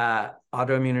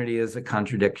 Autoimmunity is a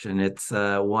contradiction. It's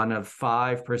one of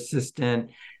 5 persistent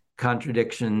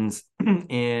contradictions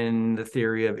in the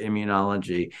theory of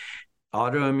immunology.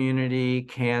 Autoimmunity,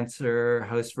 cancer,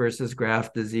 host versus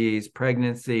graft disease,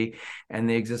 pregnancy, and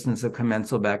the existence of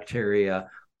commensal bacteria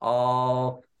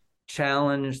all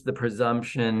challenge the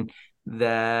presumption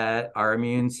that our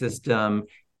immune system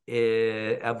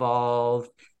evolved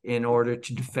in order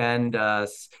to defend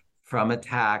us from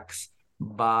attacks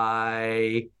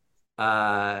by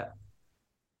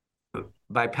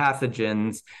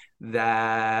pathogens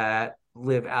that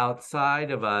live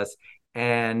outside of us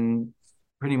and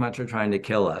pretty much are trying to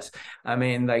kill us. I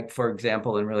mean, like, for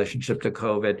example, in relationship to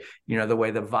COVID, the way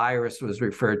the virus was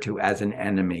referred to as an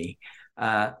enemy.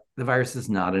 The virus is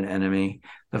not an enemy.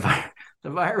 The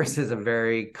virus is a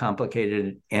very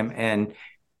complicated and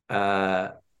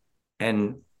not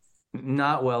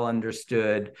well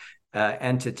understood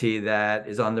entity that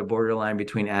is on the borderline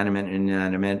between animate and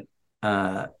inanimate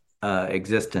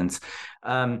existence.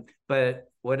 But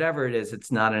whatever it is,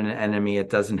 it's not an enemy. It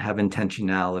doesn't have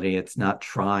intentionality. It's not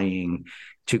trying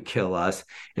to kill us.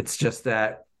 It's just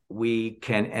that we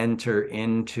can enter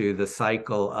into the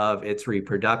cycle of its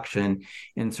reproduction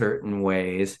in certain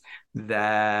ways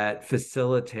that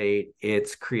facilitate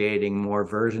its creating more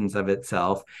versions of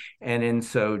itself. And in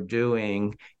so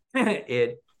doing,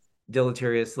 it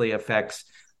deleteriously affects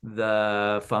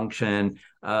the function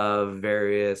of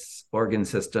various organ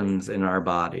systems in our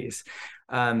bodies.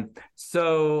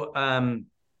 So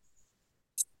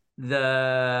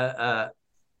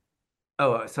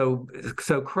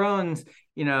Crohn's,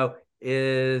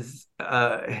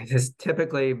 has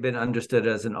typically been understood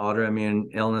as an autoimmune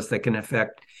illness that can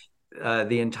affect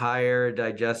the entire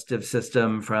digestive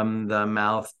system from the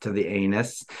mouth to the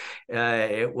anus.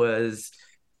 It was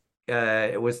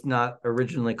not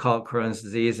originally called Crohn's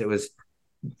disease. It was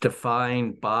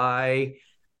defined by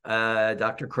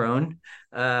Dr. Crohn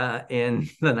in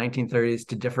the 1930s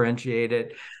to differentiate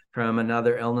it from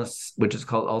another illness, which is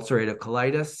called ulcerative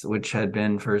colitis, which had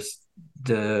been first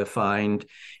defined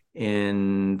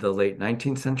in the late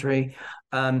 19th century.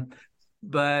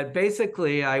 But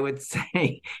basically, I would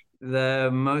say the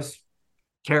most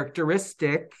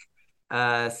characteristic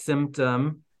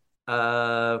symptom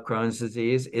of Crohn's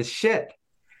disease is shit.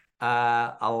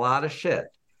 A lot of shit.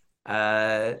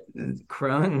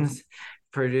 Crohn's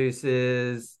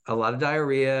produces a lot of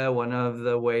diarrhea. One of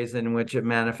the ways in which it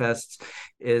manifests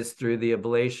is through the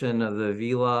ablation of the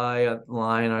villi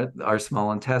line, our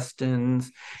small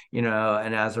intestines,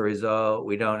 and as a result,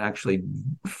 we don't actually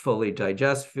fully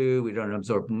digest food. We don't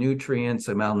absorb nutrients.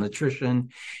 So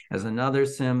malnutrition is another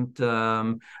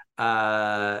symptom.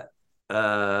 Other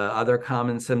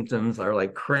common symptoms are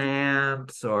like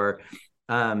cramps or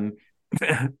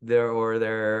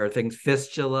there are things,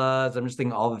 fistulas. I'm just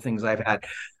thinking all the things I've had.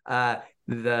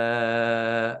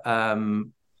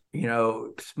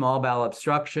 Small bowel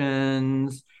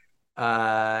obstructions,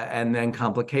 and then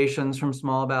complications from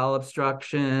small bowel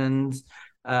obstructions.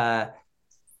 There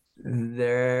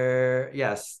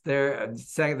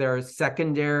are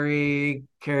secondary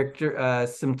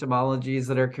symptomologies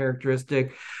that are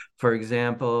characteristic. For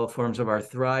example, forms of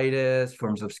arthritis,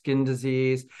 forms of skin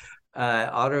disease.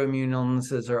 Autoimmune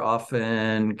illnesses are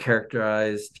often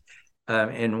characterized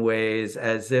in ways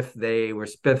as if they were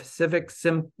specific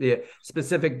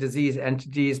disease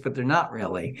entities, but they're not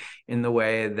really, in the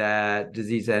way that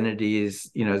disease entities,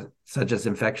 such as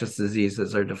infectious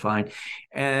diseases, are defined.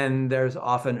 And there's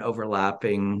often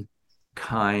overlapping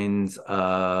kinds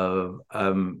of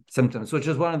symptoms, which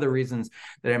is one of the reasons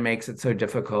that it makes it so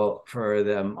difficult for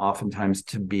them oftentimes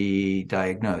to be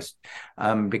diagnosed,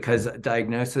 because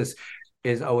diagnosis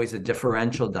is always a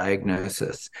differential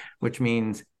diagnosis, which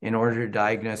means in order to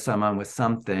diagnose someone with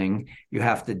something, you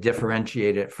have to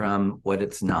differentiate it from what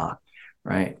it's not,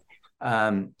 right?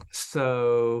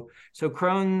 So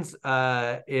Crohn's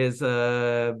is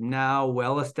a now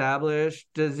well-established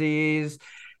disease.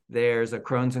 There's a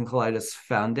Crohn's and Colitis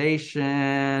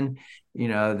Foundation.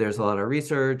 There's a lot of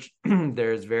research.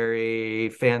 There's very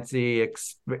fancy,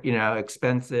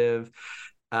 expensive,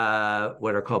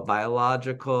 what are called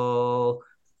biological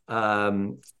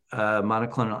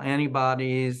monoclonal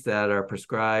antibodies that are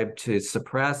prescribed to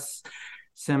suppress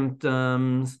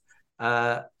symptoms.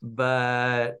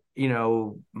 But,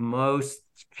 most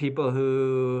people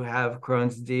who have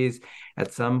Crohn's disease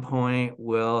at some point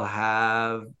will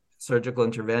have surgical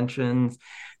interventions.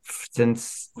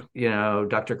 Since,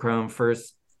 Dr. Crohn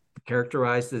first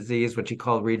characterized the disease, which he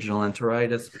called regional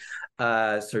enteritis,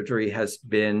 surgery has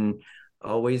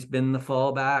always been the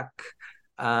fallback.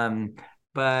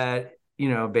 But,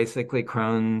 basically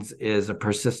Crohn's is a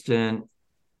persistent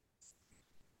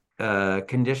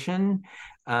condition.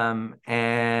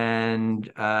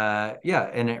 And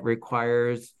it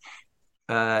requires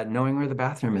knowing where the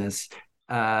bathroom is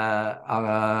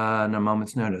on a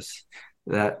moment's notice.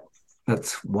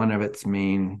 That's one of its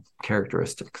main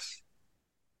characteristics.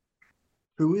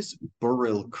 Who is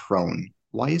Burrill Crohn?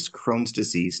 Why is Crohn's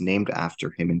disease named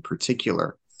after him in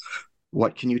particular?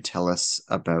 What can you tell us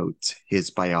about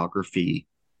his biography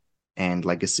and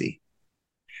legacy?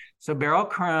 So Beryl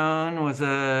Crohn was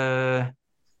a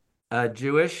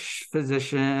Jewish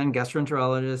physician,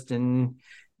 gastroenterologist in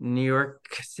New York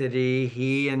City.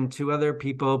 He and two other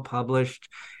people published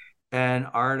an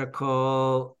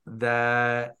article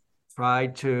that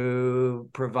tried to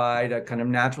provide a kind of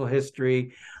natural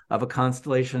history of a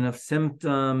constellation of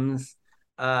symptoms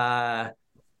that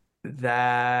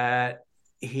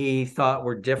he thought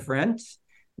were different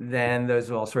than those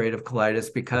of ulcerative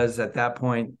colitis, because at that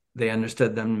point they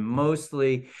understood them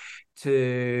mostly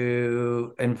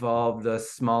to involve the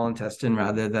small intestine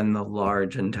rather than the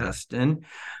large intestine.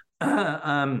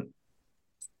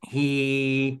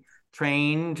 He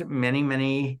trained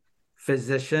many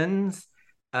physicians,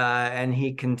 and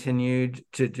he continued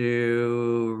to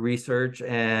do research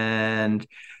and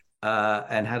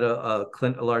had a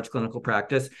large clinical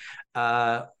practice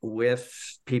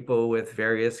with people with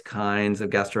various kinds of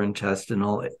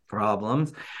gastrointestinal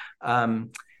problems.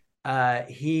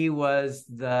 He was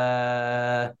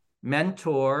the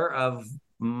mentor of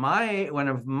one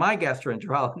of my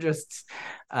gastroenterologists,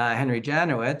 Henry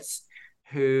Janowitz,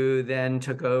 who then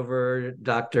took over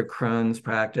Dr. Crohn's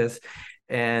practice.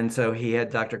 And so he had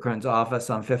Dr. Crohn's office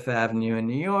on Fifth Avenue in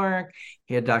New York.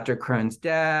 He had Dr. Crohn's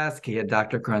desk. He had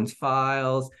Dr. Crohn's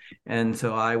files. And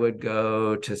so I would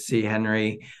go to see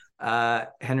Henry.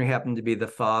 Henry happened to be the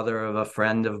father of a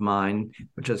friend of mine,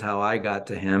 which is how I got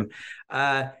to him.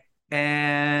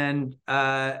 And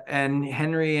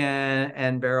Henry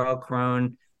and Beryl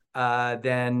Crohn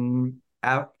then,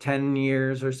 10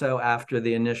 years or so after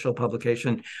the initial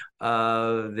publication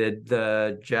of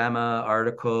the JAMA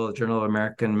article, Journal of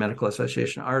American Medical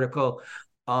Association article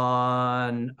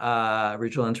on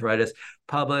regional enteritis,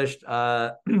 published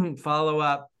a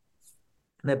follow-up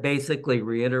that basically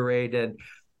reiterated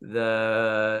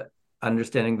the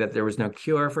understanding that there was no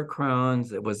cure for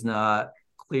Crohn's. It was not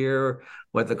clear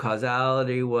what the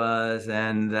causality was,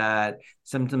 and that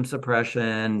symptom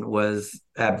suppression was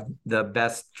the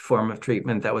best form of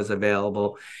treatment that was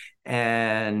available.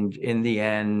 And in the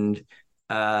end,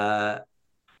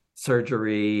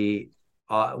 surgery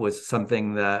was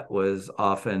something that was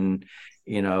often,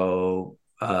 a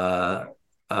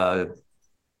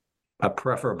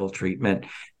preferable treatment,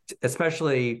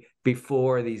 especially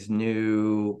before these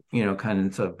new,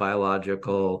 kinds of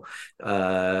biological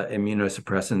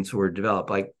immunosuppressants were developed.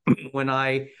 Like when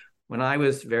I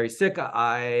was very sick,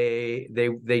 they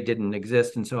didn't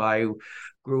exist, and so I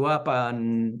grew up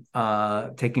on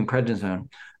taking prednisone,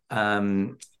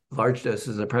 large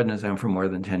doses of prednisone for more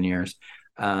than 10 years.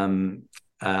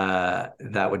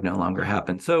 That would no longer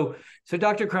happen. So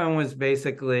Dr. Crohn was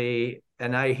basically,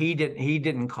 and he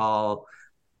didn't call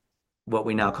what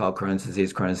we now call Crohn's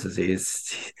disease,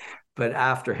 but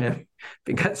after him,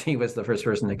 because he was the first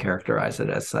person to characterize it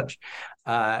as such,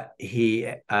 that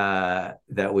we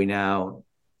now,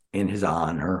 in his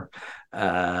honor,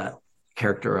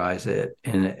 characterize it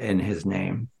in his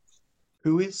name.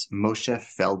 Who is Moshe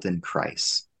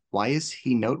Feldenkrais? Why is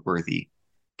he noteworthy?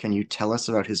 Can you tell us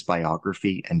about his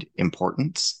biography and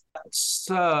importance?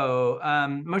 So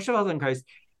Moshe Feldenkrais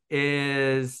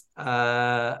he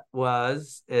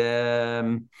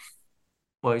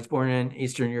was born in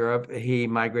Eastern Europe. He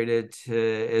migrated to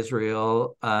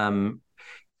Israel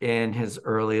in his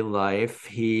early life.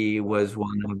 He was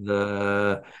one of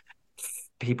the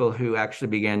people who actually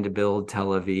began to build Tel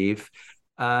Aviv.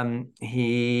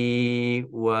 He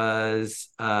was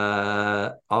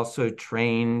also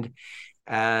trained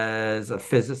as a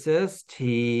physicist.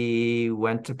 He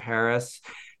went to Paris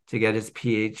to get his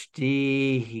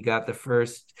PhD. He got the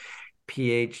first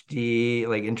PhD,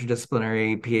 like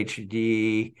interdisciplinary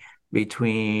PhD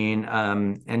between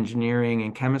engineering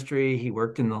and chemistry. He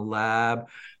worked in the lab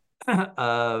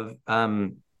of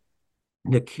the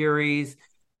Curies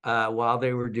while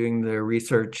they were doing the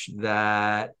research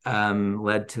that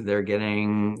led to their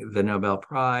getting the Nobel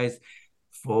Prize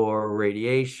for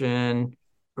radiation.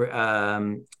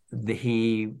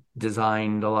 He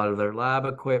designed a lot of their lab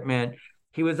equipment.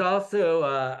 He was also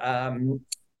a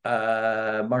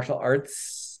martial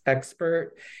arts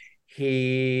expert.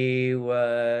 He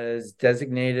was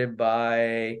designated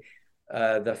by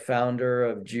the founder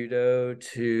of judo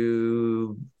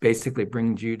to basically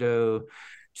bring judo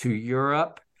to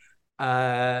Europe.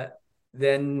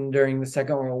 Then during the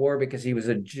Second World War, because he was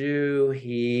a Jew,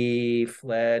 he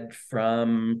fled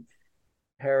from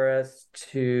Paris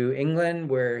to England,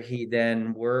 where he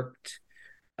then worked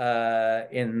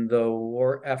in the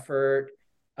war effort.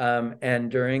 And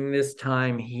during this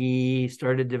time, he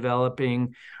started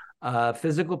developing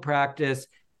physical practice,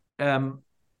 in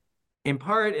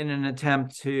part in an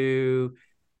attempt to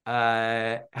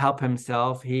help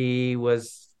himself. He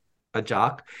was a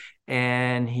jock,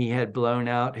 and he had blown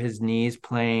out his knees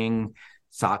playing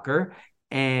soccer,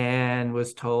 and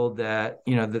was told that,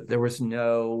 that there was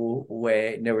no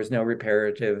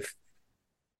reparative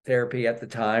therapy at the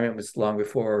time. It was long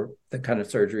before the kind of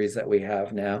surgeries that we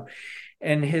have now.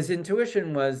 And his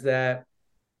intuition was that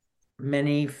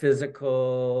many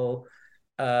physical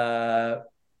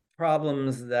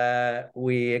problems that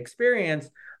we experience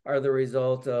are the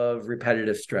result of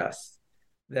repetitive stress,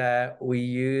 that we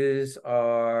use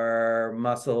our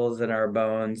muscles and our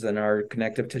bones and our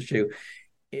connective tissue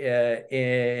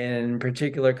in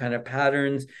particular kind of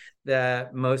patterns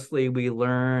that mostly we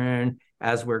learn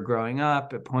as we're growing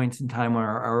up at points in time where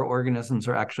our organisms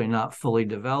are actually not fully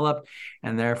developed,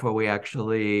 and therefore we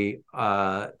actually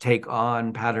take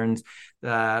on patterns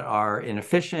that are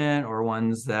inefficient, or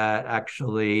ones that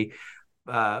actually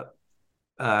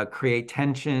create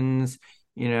tensions,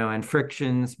 and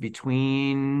frictions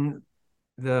between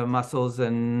the muscles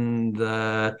and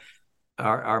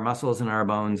our muscles and our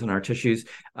bones and our tissues,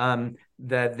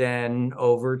 that then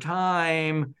over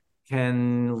time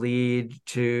can lead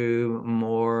to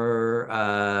more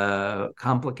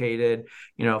complicated,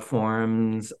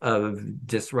 forms of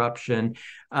disruption.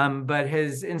 But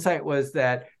his insight was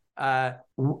that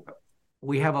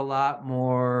we have a lot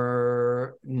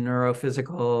more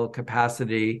neurophysical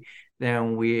capacity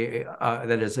than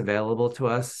that is available to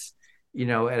us,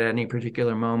 at any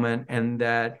particular moment, and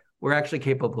that we're actually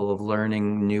capable of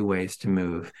learning new ways to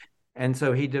move. And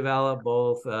so he developed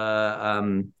both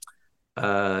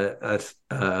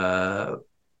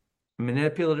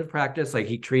manipulative practice, like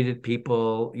he treated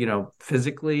people,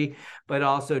 physically, but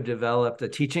also developed a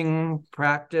teaching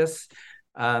practice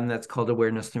that's called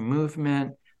awareness through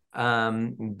movement,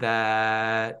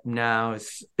 that now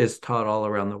is taught all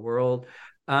around the world.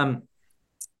 And,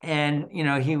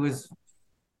 he was,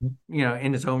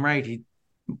 in his own right, he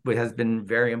has been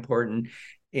very important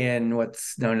in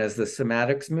what's known as the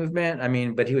somatics movement. I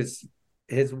mean, but his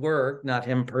work, not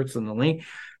him personally,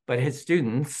 but his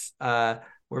students were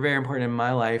very important in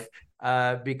my life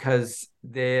because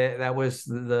that was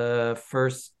the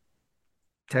first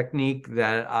technique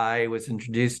that I was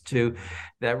introduced to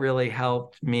that really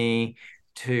helped me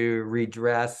to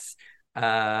redress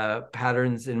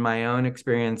patterns in my own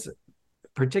experience,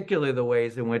 particularly the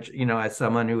ways in which, as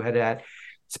someone who had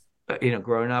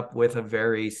grown up with a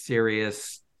very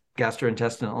serious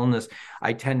gastrointestinal illness,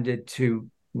 I tended to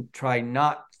try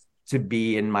not to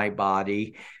be in my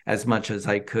body as much as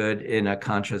I could in a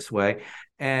conscious way.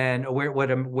 And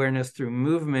what awareness through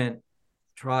movement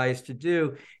tries to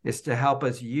do is to help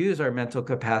us use our mental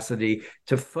capacity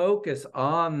to focus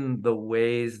on the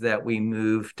ways that we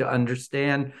move, to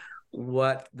understand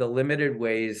what the limited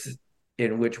ways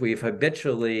in which we've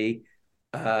habitually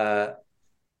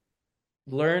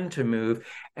learn to move,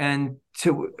 and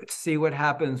to see what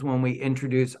happens when we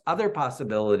introduce other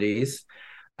possibilities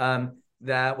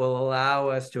that will allow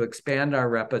us to expand our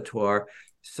repertoire,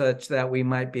 such that we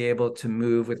might be able to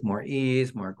move with more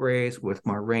ease, more grace, with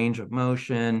more range of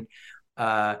motion,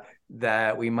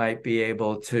 that we might be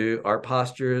able to, our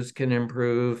postures can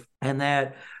improve, and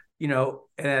that,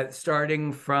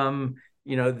 starting from,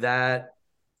 that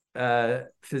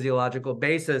physiological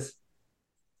basis,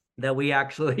 that we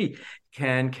actually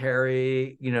can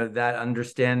carry, that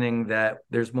understanding that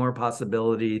there's more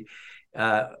possibility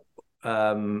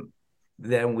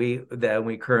than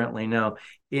we currently know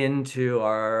into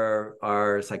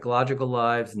our psychological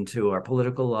lives, into our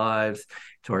political lives,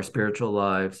 to our spiritual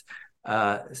lives.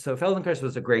 So Feldenkrais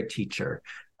was a great teacher.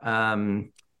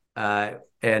 And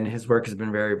his work has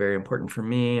been very, very important for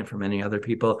me and for many other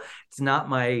people. It's not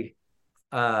my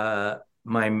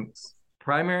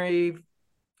primary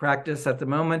practice at the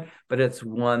moment, but it's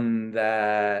one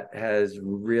that has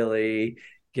really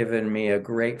given me a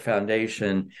great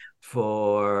foundation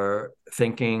for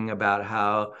thinking about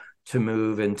how to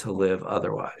move and to live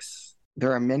otherwise.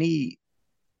 There are many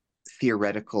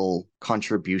theoretical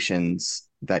contributions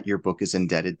that your book is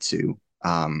indebted to.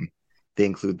 They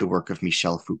include the work of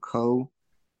Michel Foucault,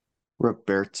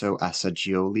 Roberto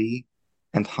Assagioli,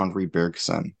 and Henri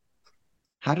Bergson.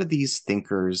 How do these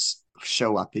thinkers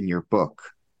show up in your book?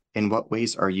 In what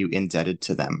ways are you indebted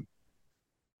to them?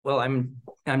 Well,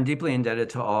 I'm deeply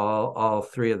indebted to all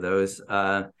three of those.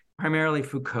 Primarily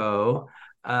Foucault.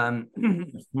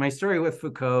 My story with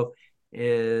Foucault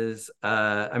is,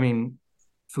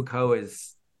 Foucault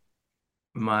is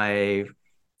my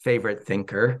favorite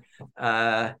thinker,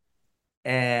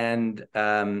 and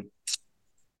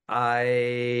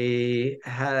I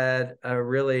had a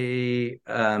really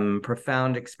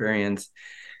profound experience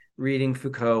reading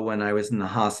Foucault when I was in the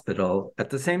hospital. At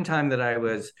the same time that I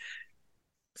was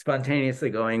spontaneously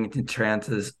going into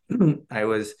trances, I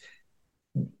was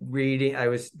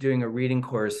doing a reading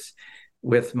course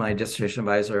with my dissertation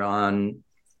advisor on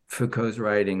Foucault's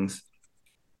writings,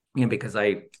 because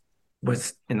I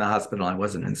was in the hospital, I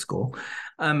wasn't in school.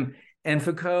 And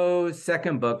Foucault's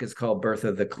second book is called Birth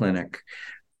of the Clinic.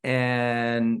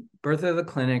 And Birth of the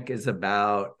Clinic is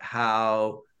about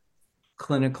how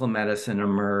clinical medicine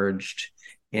emerged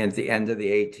at the end of the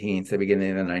 18th, the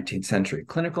beginning of the 19th century.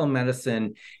 Clinical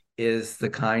medicine is the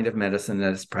kind of medicine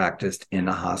that is practiced in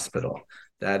a hospital.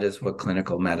 That is what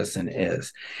clinical medicine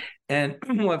is. And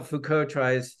what Foucault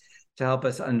tries to help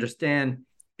us understand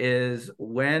is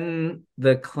when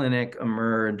the clinic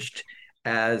emerged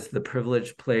as the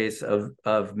privileged place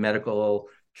of medical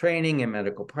training and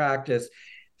medical practice,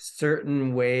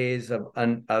 certain ways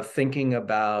of thinking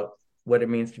about what it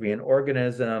means to be an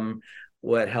organism,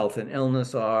 what health and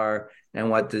illness are, and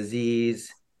what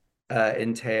disease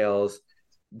entails,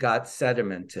 got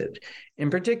sedimented. In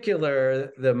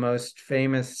particular, the most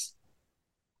famous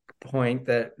point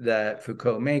that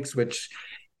Foucault makes, which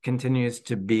continues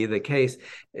to be the case,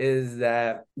 is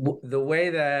that the way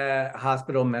that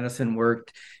hospital medicine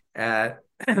worked at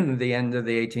the end of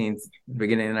the 18th,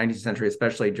 beginning of the 19th century,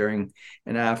 especially during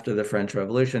and after the French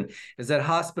Revolution, is that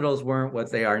hospitals weren't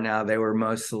what they are now. They were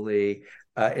mostly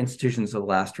institutions of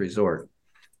last resort.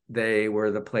 They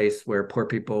were the place where poor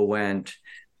people went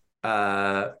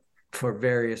for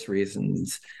various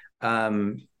reasons,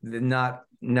 not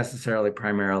necessarily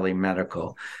primarily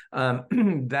medical.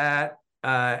 That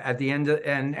at the end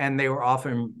and they were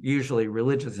often usually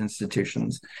religious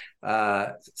institutions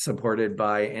supported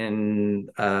by in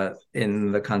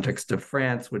the context of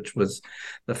France, which was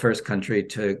the first country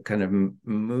to kind of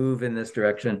move in this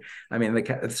direction.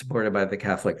 Supported by the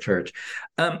Catholic Church.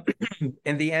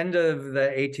 In the end of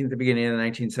the 18th, the beginning of the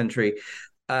 19th century,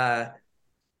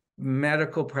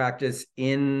 medical practice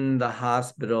in the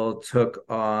hospital took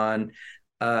on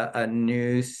a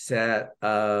new set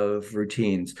of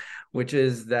routines, which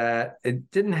is that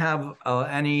it didn't have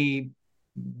any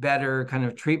better kind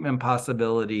of treatment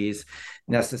possibilities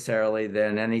necessarily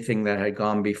than anything that had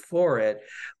gone before it.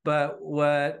 But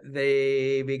what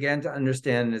they began to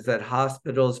understand is that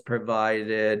hospitals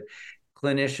provided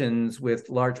clinicians with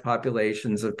large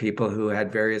populations of people who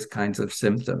had various kinds of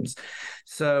symptoms.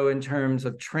 So in terms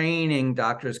of training,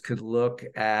 doctors could look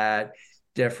at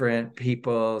different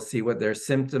people, see what their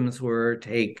symptoms were,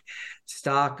 take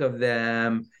stock of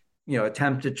them,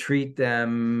 attempt to treat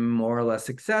them more or less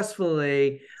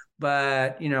successfully.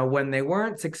 But, when they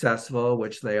weren't successful,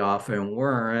 which they often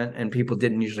weren't, and people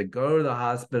didn't usually go to the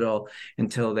hospital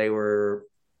until they were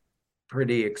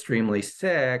pretty extremely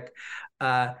sick,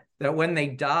 that when they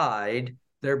died,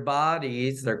 their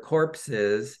bodies, their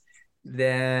corpses,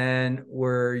 then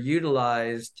were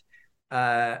utilized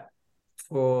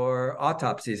for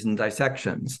autopsies and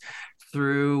dissections,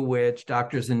 through which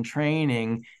doctors in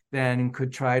training then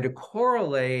could try to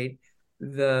correlate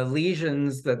the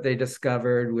lesions that they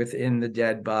discovered within the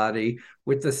dead body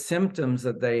with the symptoms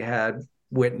that they had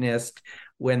witnessed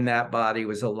when that body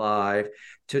was alive,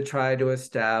 to try to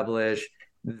establish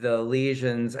the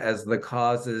lesions as the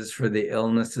causes for the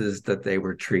illnesses that they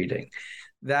were treating.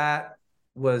 That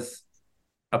was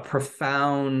a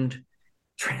profound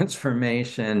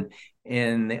transformation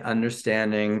in the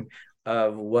understanding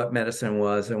of what medicine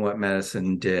was and what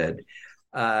medicine did.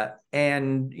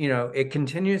 And it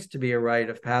continues to be a rite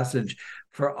of passage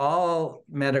for all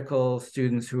medical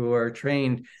students who are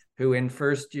trained, who in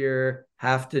first year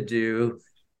have to do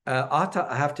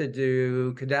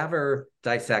cadaver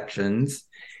dissections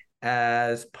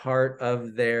as part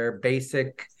of their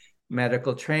basic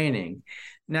medical training.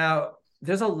 Now,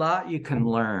 there's a lot you can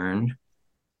learn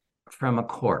from a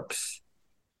corpse.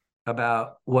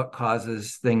 about what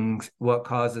causes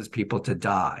people to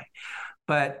die.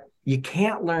 But you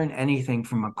can't learn anything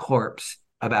from a corpse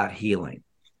about healing.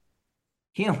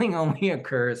 Healing only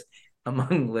occurs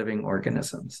among living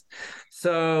organisms.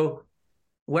 So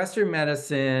Western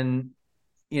medicine,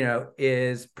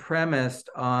 is premised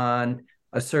on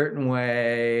a certain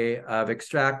way of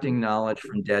extracting knowledge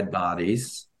from dead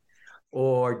bodies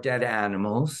or dead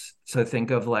animals. So think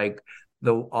of like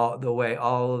the way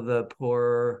all of the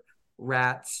poor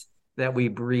rats that we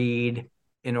breed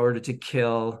in order to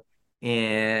kill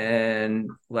in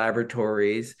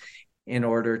laboratories in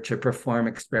order to perform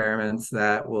experiments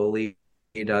that will lead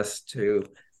us to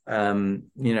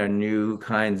new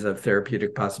kinds of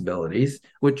therapeutic possibilities,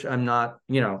 which I'm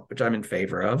in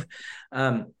favor of.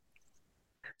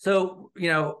 So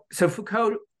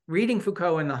Foucault, reading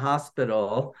Foucault in the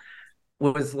hospital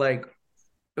was like,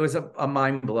 it was a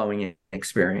mind-blowing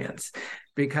experience,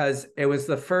 because it was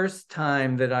the first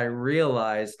time that I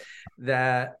realized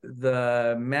that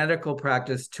the medical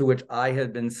practice to which I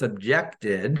had been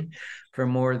subjected for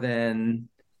more than,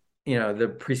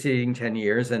 the preceding 10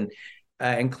 years, and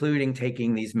including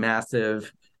taking these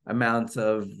massive amounts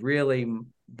of really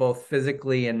both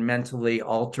physically and mentally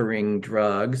altering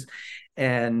drugs,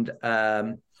 and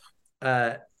and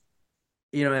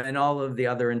all of the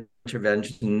other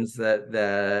interventions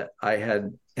that I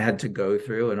had to go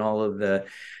through, and all of the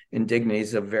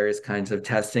indignities of various kinds of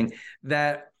testing,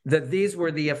 that these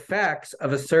were the effects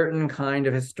of a certain kind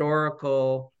of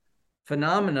historical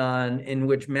phenomenon in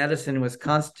which medicine was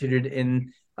constituted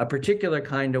in a particular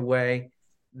kind of way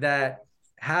that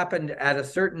happened at a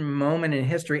certain moment in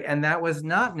history, and that was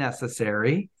not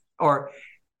necessary, or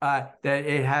that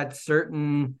it had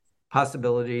certain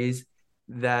possibilities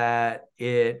that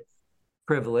it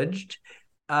privileged,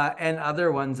 and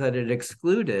other ones that it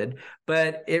excluded.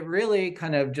 But it really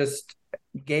kind of just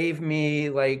gave me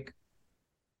like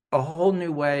a whole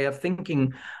new way of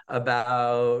thinking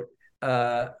about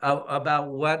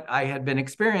what I had been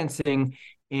experiencing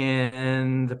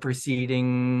in the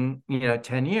preceding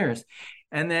 10 years.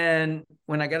 And then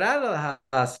when I got out of the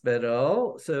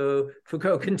hospital, so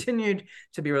Foucault continued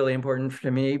to be really important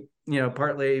to me,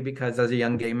 partly because as a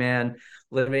young gay man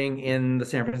living in the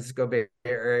San Francisco Bay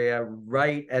Area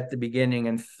right at the beginning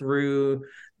and through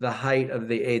the height of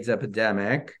the AIDS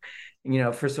epidemic.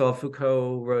 First of all,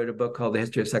 Foucault wrote a book called The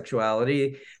History of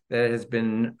Sexuality that has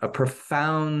been a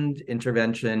profound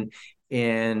intervention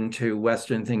into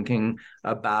Western thinking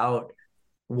about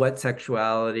what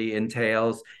sexuality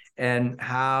entails and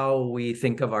how we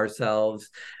think of ourselves,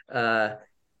 and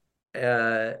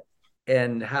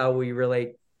how we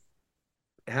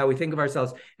think of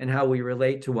ourselves and how we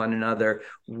relate to one another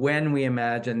when we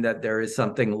imagine that there is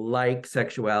something like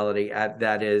sexuality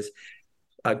that is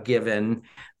a given,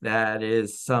 that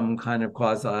is some kind of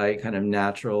quasi kind of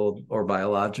natural or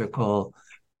biological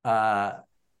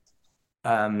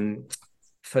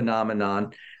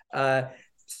phenomenon.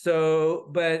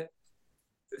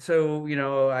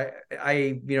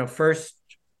 First,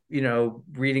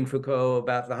 reading Foucault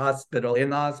about the hospital, in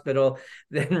the hospital,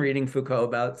 then reading Foucault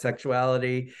about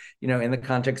sexuality, in the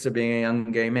context of being a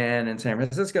young gay man in San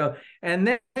Francisco.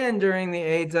 And then during the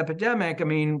AIDS epidemic,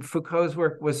 Foucault's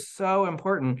work was so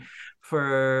important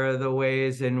for the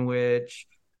ways in which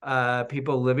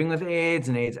people living with AIDS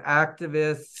and AIDS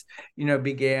activists,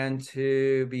 began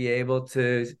to be able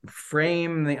to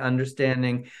frame the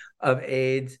understanding of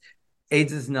AIDS.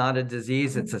 AIDS is not a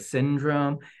disease, it's a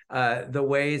syndrome. The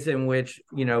ways in which,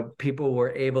 people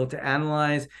were able to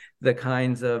analyze the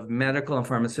kinds of medical and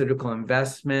pharmaceutical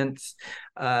investments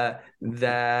that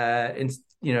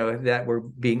were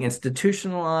being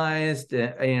institutionalized,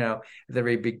 at the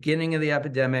very beginning of the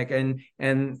epidemic,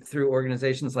 and through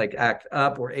organizations like ACT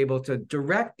UP, were able to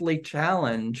directly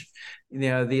challenge,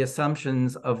 the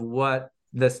assumptions of what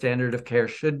the standard of care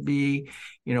should be,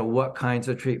 what kinds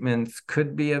of treatments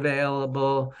could be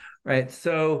available, right?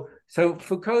 So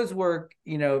Foucault's work,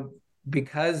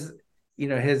 because,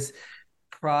 his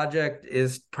project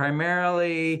is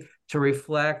primarily to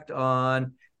reflect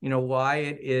on, why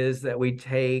it is that we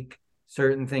take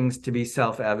certain things to be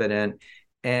self-evident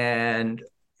and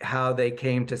how they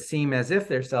came to seem as if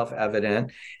they're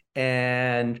self-evident,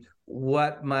 and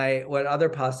what other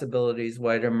possibilities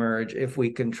might emerge if we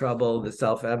can trouble the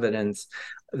self-evidence,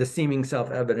 the seeming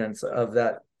self-evidence of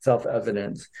that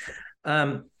self-evidence.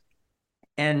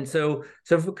 And so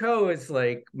Foucault is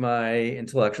like my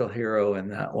intellectual hero in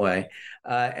that way,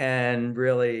 and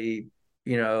really,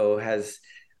 has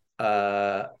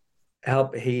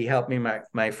helped me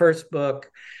my first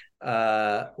book,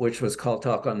 which was called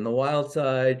Talk on the Wild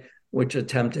Side, which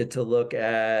attempted to look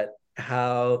at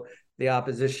how the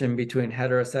opposition between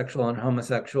heterosexual and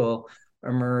homosexual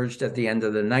emerged at the end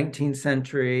of the 19th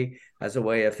century as a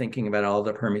way of thinking about all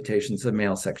the permutations of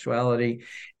male sexuality,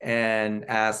 and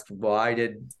asked, why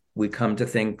did we come to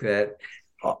think that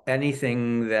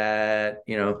anything that,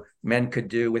 men could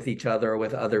do with each other or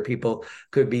with other people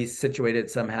could be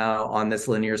situated somehow on this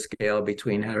linear scale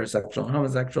between heterosexual and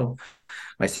homosexual.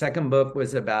 My second book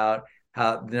was about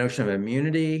how the notion of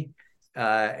immunity,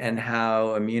 and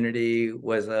how immunity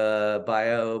was a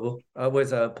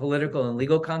political and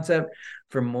legal concept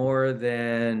for more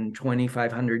than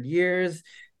 2,500 years,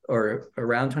 or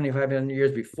around 2,500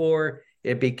 years before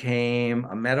it became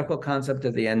a medical concept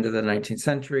at the end of the 19th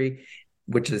century,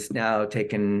 which is now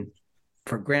taken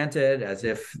for granted as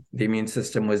if the immune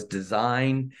system was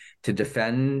designed to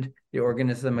defend the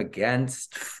organism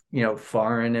against,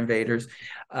 foreign invaders.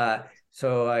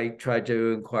 So I tried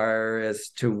to inquire as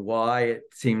to why it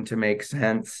seemed to make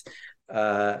sense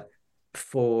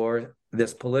for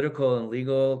this political and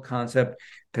legal concept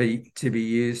to be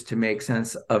used to make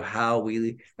sense of how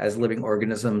we as living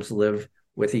organisms live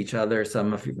with each other,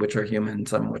 some of which are human,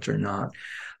 some of which are not.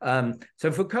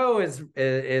 So Foucault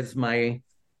is my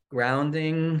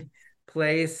grounding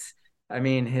place. I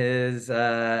mean, his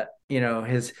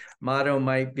motto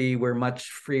might be, "We're much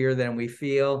freer than we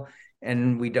feel."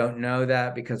 And we don't know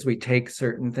that because we take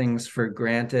certain things for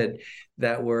granted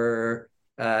that were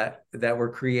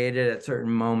created at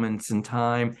certain moments in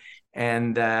time.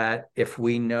 And that if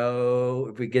we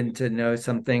begin to know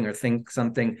something or think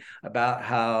something about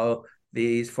how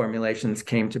these formulations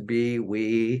came to be,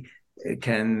 we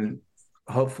can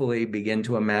hopefully begin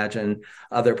to imagine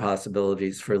other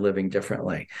possibilities for living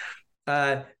differently.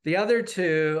 The other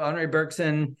two, Henri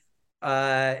Bergson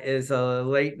is a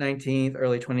late 19th,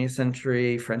 early 20th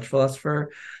century French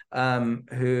philosopher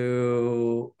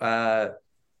who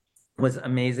was an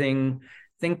amazing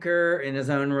thinker in his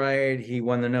own right. He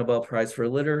won the Nobel Prize for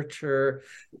Literature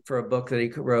for a book that he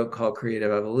wrote called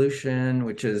Creative Evolution,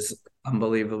 which is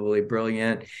unbelievably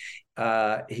brilliant.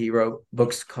 He wrote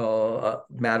books called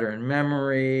Matter and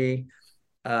Memory,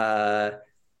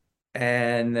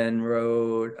 and then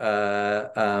wrote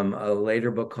a later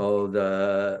book called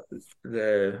the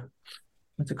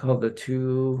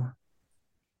Two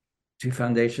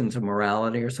Foundations of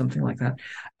Morality, or something like that.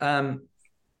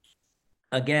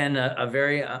 Again, a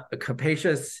very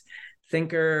capacious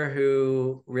thinker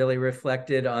who really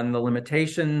reflected on the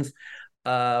limitations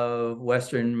of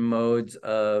Western modes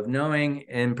of knowing,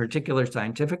 in particular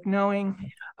scientific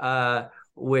knowing,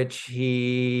 which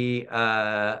he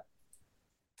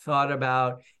thought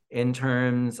about in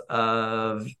terms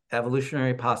of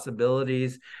evolutionary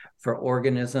possibilities for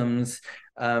organisms,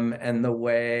 and the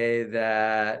way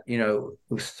that,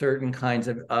 certain kinds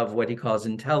of what he calls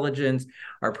intelligence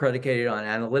are predicated on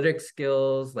analytic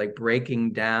skills, like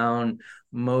breaking down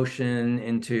motion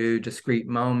into discrete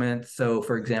moments. So,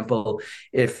 for example,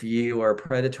 if you are a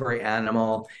predatory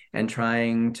animal and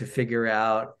trying to figure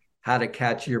out how to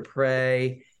catch your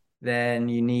prey, then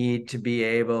you need to be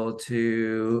able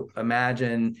to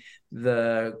imagine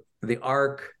the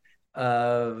arc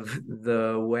of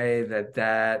the way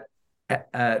that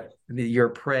your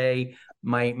prey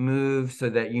might move, so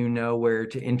that you know where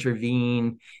to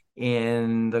intervene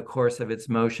in the course of its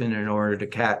motion in order to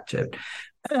catch it.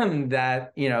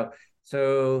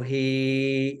 So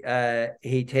he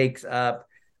takes up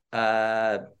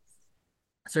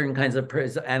certain kinds of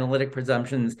analytic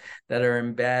presumptions that are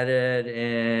embedded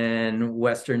in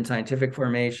Western scientific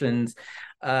formations,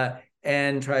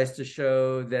 and tries to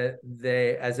show that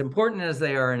they, as important as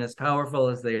they are and as powerful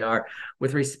as they are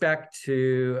with respect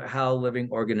to how living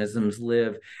organisms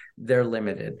live, they're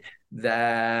limited,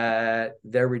 that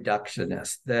they're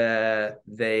reductionist, that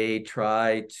they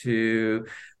try to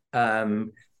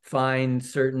find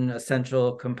certain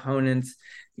essential components,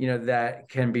 that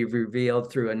can be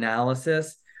revealed through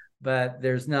analysis, but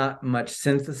there's not much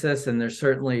synthesis, and there's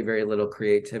certainly very little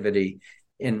creativity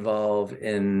involved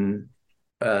in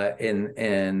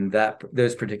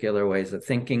those particular ways of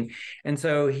thinking. And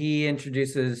so he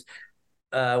introduces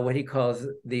what he calls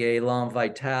the élan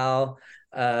vital,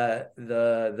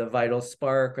 the vital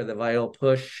spark or the vital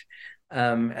push,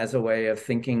 as a way of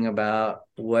thinking about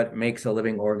what makes a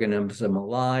living organism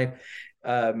alive.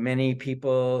 Many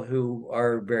people who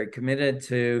are very committed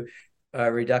to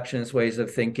reductionist ways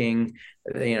of thinking,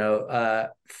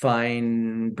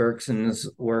 find Bergson's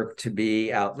work to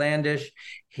be outlandish.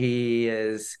 He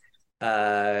is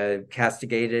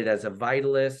castigated as a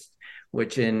vitalist,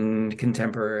 which in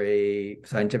contemporary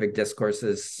scientific discourse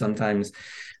is sometimes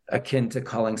akin to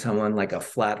calling someone like a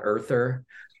flat earther.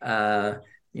 The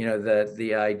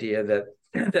idea that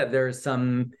that there is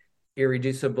some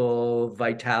irreducible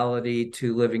vitality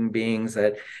to living beings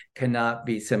that cannot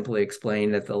be simply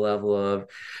explained at the level of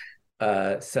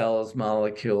cells,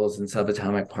 molecules, and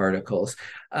subatomic particles.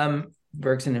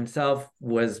 Bergson himself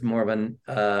was more of an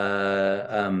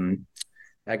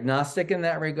agnostic in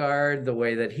that regard. The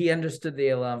way that he understood the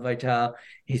élan vital,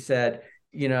 he said,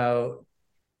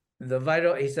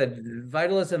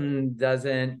 vitalism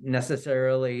doesn't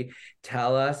necessarily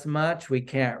tell us much. We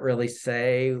can't really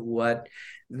say what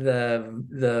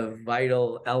the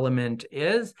vital element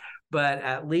is, but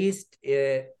at least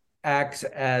it acts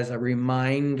as a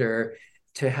reminder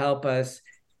to help us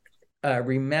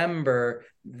remember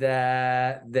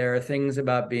that there are things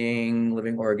about being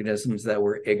living organisms that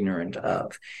we're ignorant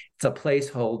of. It's a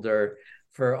placeholder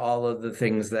for all of the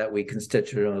things that we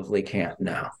constitutively can't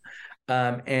know.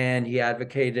 And he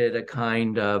advocated a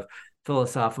kind of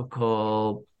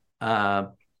philosophical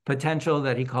potential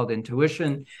that he called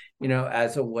intuition,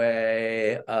 as a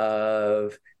way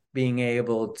of being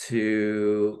able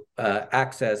to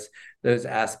access those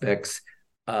aspects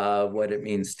of what it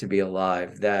means to be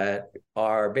alive that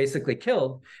are basically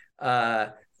killed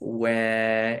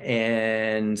when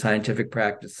in scientific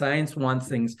practice. Science wants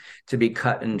things to be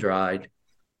cut and dried.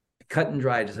 Cut and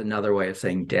dried is another way of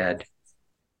saying dead.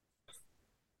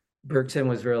 Bergson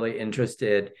was really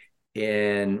interested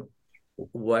in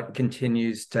what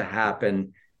continues to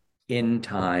happen in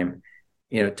time,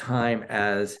 time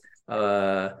as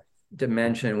a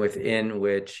dimension within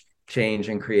which change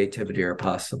and creativity are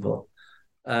possible.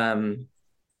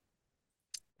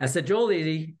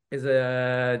 Assagioli is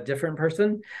a different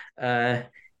person.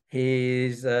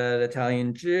 He's an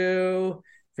Italian Jew,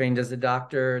 trained as a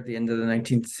doctor at the end of the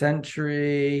 19th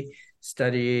century,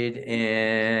 studied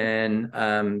in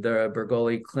the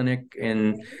Bergoli Clinic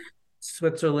in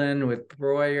Switzerland with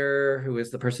Breuer, who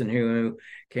is the person who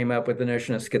came up with the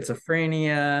notion of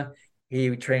schizophrenia.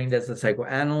 He trained as a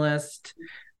psychoanalyst.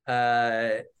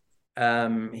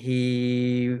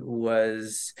 He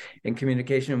was in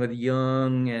communication with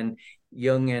Jung, and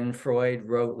Jung and Freud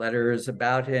wrote letters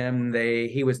about him.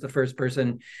 He was the first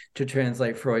person to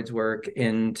translate Freud's work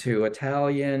into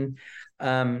Italian.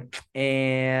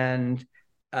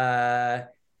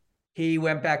 He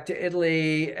went back to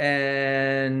Italy,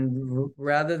 and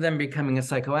rather than becoming a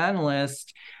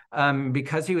psychoanalyst,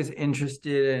 because he was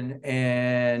interested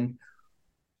in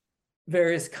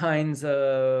various kinds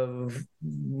of,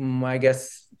 I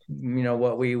guess,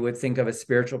 what we would think of as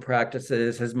spiritual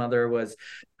practices. His mother was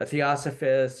a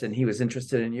theosophist, and he was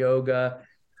interested in yoga.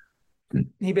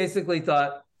 He basically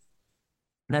thought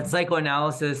that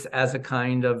psychoanalysis as a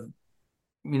kind of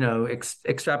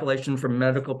extrapolation from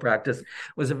medical practice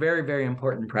was a very, very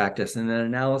important practice, and that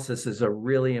analysis is a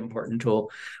really important tool,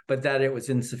 but that it was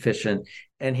insufficient.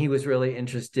 And he was really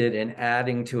interested in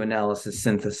adding to analysis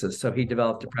synthesis. So he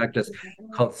developed a practice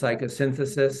called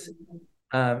psychosynthesis.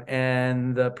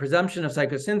 And the presumption of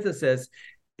psychosynthesis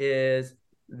is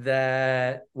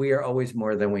that we are always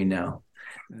more than we know,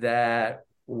 that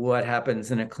what happens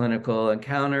in a clinical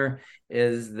encounter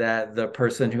is that the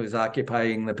person who is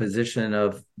occupying the position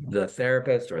of the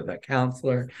therapist or the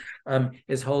counselor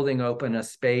is holding open a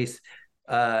space,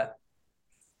 the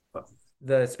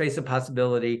space of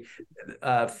possibility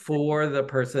for the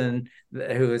person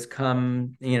who has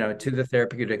come, to the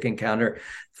therapeutic encounter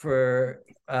for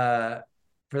the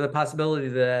possibility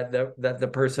that the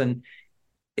person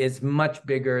is much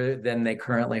bigger than they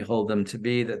currently hold them to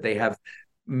be, that they have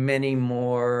many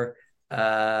more,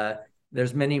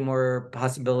 there's many more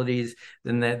possibilities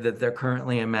than that they're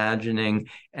currently imagining,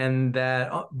 and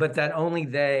but that only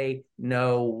they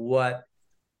know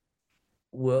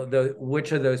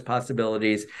which of those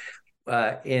possibilities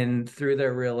through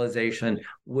their realization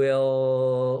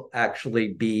will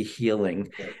actually be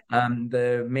healing.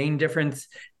 The main difference,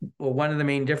 one of the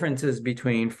main differences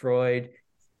between Freud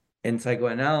in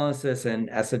psychoanalysis and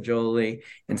Assagioli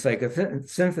in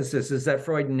psychosynthesis is that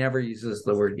Freud never uses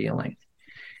the word healing.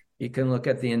 You can look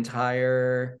at the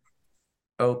entire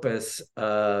opus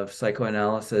of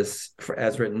psychoanalysis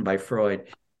as written by Freud,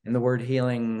 and the word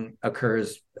healing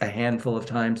occurs a handful of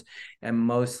times, and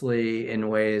mostly in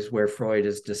ways where Freud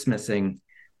is dismissing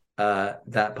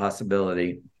that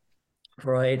possibility.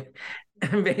 Freud,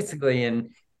 basically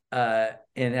in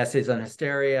Essays on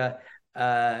Hysteria,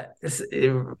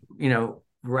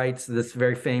 writes this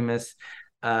very famous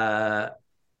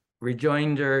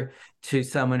rejoinder to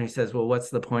someone who says, well, what's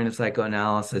the point of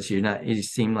psychoanalysis? You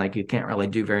seem like you can't really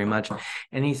do very much.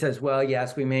 And he says, well,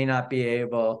 yes, we may not be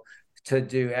able to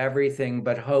do everything,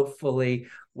 but hopefully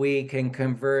we can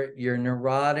convert your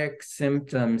neurotic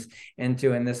symptoms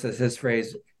into, and this is his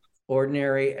phrase,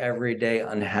 ordinary, everyday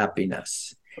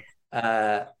unhappiness.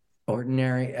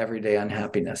 Ordinary, everyday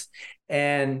unhappiness.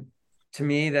 And to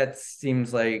me, that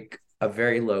seems like a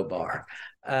very low bar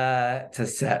to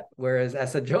set. Whereas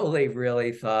Assagioli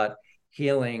really thought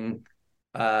healing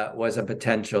was a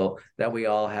potential that we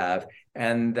all have,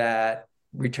 and that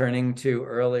returning to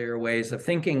earlier ways of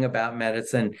thinking about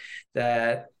medicine,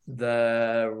 that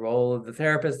the role of the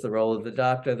therapist, the role of the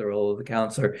doctor, the role of the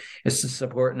counselor is to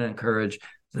support and encourage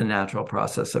the natural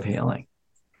process of healing.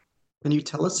 Can you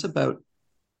tell us about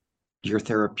your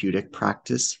therapeutic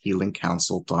practice,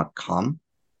 healingcounsel.com?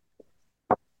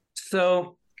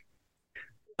 So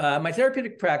my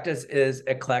therapeutic practice is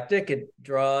eclectic. It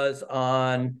draws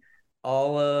on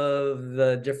all of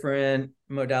the different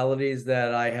modalities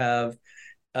that I have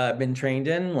been trained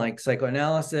in, like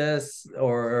psychoanalysis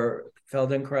or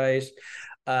Feldenkrais,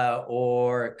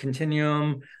 or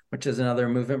Continuum, which is another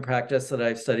movement practice that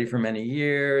I've studied for many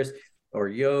years, or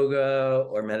yoga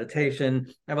or meditation.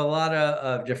 I have a lot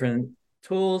of different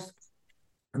tools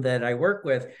that I work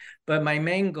with, but my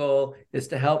main goal is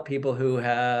to help people who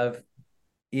have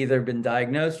either been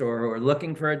diagnosed or who are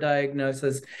looking for a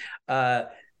diagnosis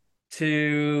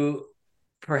to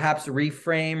perhaps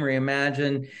reframe,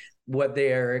 reimagine what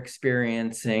they are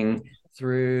experiencing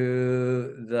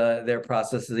through their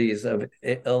processes of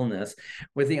illness,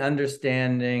 with the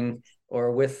understanding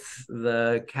or with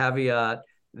the caveat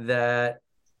that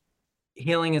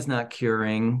healing is not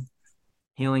curing.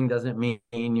 Healing doesn't mean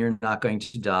you're not going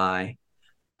to die.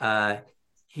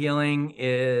 Healing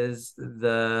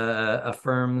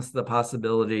affirms the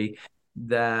possibility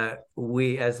that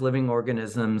we, as living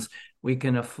organisms, we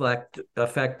can affect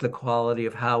the quality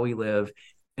of how we live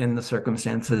in the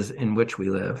circumstances in which we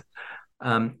live.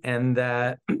 And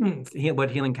that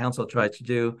what Healing Counsel tries to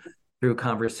do through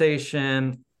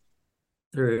conversation,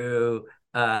 through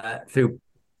the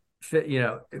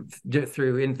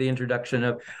introduction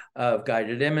of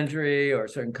guided imagery or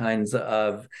certain kinds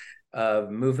of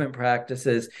movement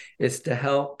practices, is to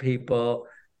help people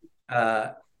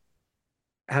have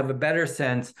a better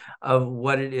sense of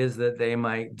what it is that they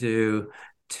might do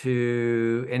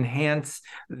to enhance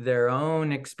their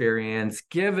own experience,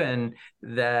 given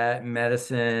that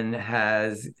medicine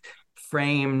has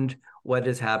framed what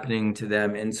is happening to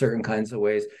them in certain kinds of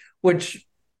ways, which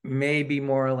may be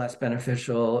more or less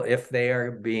beneficial if they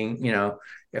are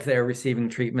if they're receiving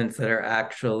treatments that are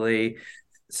actually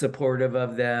supportive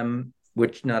of them,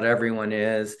 which not everyone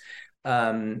is.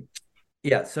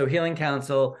 So Healing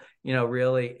Counsel,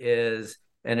 really is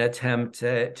an attempt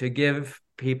to give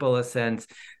people a sense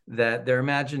that their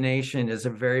imagination is a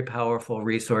very powerful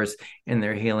resource in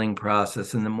their healing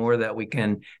process. And the more that we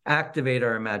can activate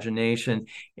our imagination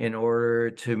in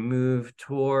order to move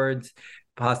towards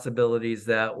possibilities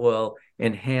that will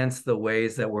enhance the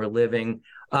ways that we're living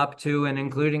up to and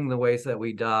including the ways that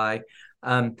we die,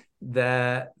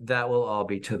 that will all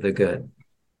be to the good.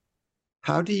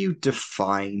 How do you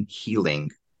define healing?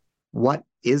 What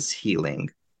is healing?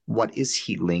 What is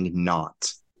healing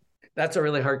not? That's a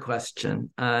really hard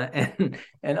question. And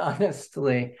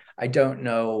honestly, I don't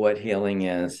know what healing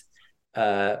is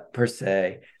per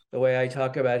se. The way I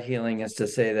talk about healing is to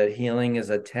say that healing is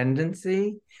a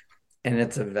tendency and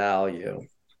it's a value.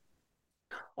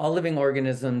 All living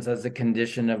organisms, as a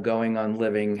condition of going on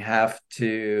living, have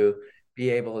to be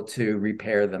able to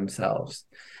repair themselves.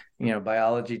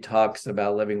 Biology talks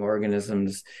about living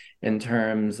organisms in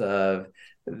terms of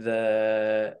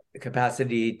the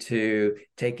capacity to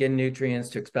take in nutrients,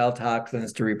 to expel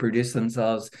toxins, to reproduce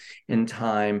themselves in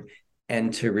time,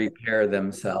 and to repair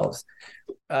themselves.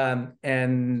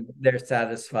 And they're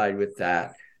satisfied with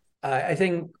that. I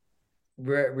think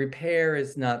repair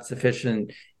is not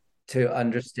sufficient to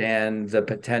understand the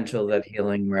potential that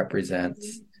healing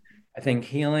represents. I think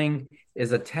healing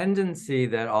is a tendency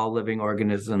that all living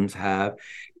organisms have,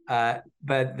 but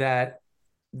that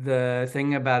the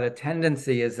thing about a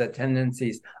tendency is that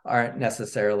tendencies aren't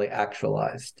necessarily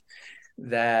actualized,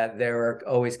 that there are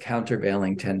always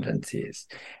countervailing tendencies.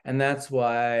 And that's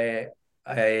why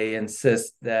I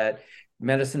insist that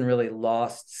medicine really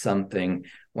lost something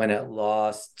when it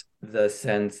lost the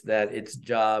sense that its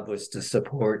job was to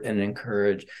support and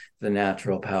encourage the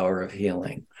natural power of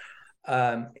healing.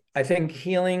 I think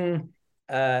healing,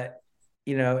 at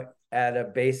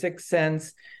a basic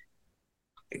sense,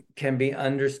 can be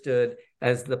understood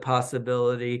as the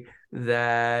possibility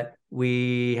that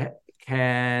we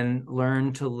can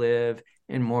learn to live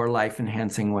in more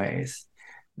life-enhancing ways.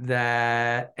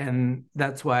 And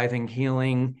that's why I think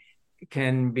healing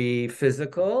can be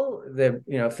physical,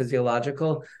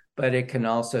 physiological, but it can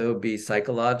also be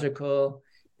psychological.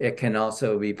 It can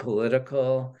also be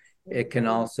political. It can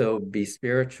also be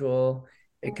spiritual.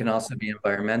 It can also be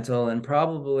environmental. And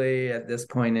probably at this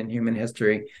point in human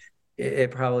history,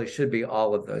 it probably should be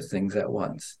all of those things at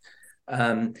once.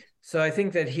 So I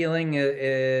think that healing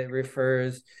it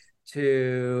refers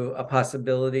to a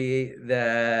possibility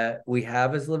that we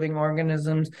have as living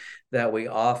organisms that we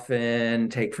often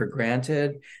take for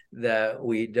granted, that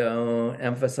we don't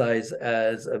emphasize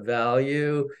as a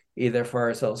value, either for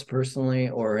ourselves personally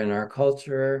or in our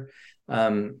culture.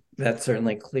 That's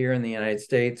certainly clear in the United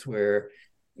States, where,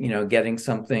 getting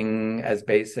something as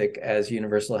basic as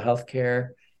universal health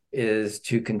care is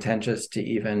too contentious to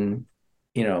even,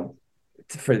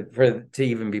 to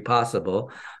even be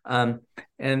possible.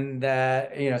 And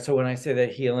that, so when I say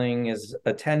that healing is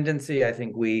a tendency, I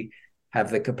think we have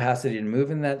the capacity to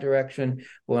move in that direction.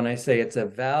 When I say it's a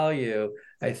value,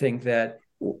 I think that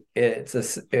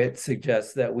it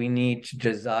suggests that we need to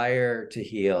desire to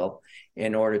heal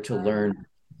in order to learn.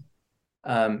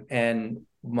 And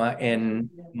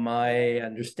my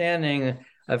understanding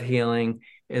of healing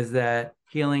is that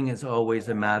healing is always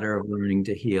a matter of learning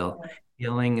to heal.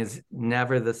 Healing is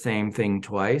never the same thing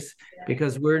twice,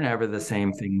 because we're never the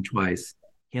same thing twice.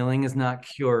 Healing is not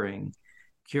curing.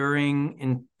 Curing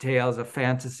entails a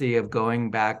fantasy of going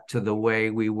back to the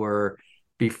way we were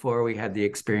before we had the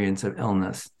experience of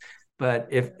illness. But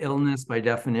if illness, by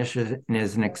definition,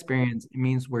 is an experience, it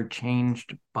means we're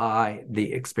changed by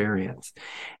the experience.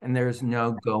 And there's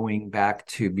no going back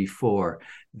to before.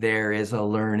 There is a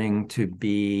learning to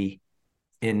be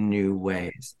in new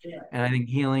ways. And I think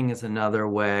healing is another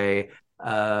way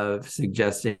of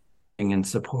suggesting and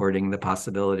supporting the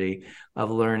possibility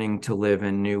of learning to live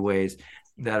in new ways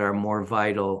that are more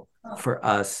vital for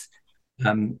us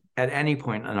at any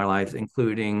point in our lives,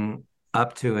 including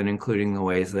up to and including the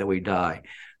ways that we die.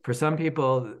 For some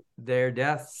people, their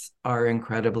deaths are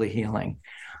incredibly healing.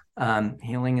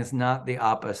 Healing is not the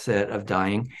opposite of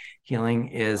dying. Healing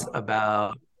is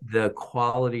about the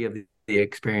quality of the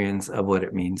experience of what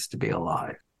it means to be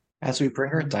alive. As we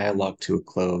bring our dialogue to a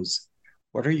close,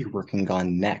 what are you working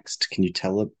on next? Can you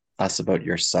tell us about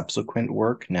your subsequent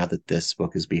work now that this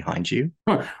book is behind you?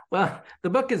 Well, the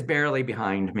book is barely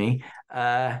behind me.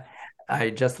 I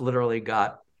just literally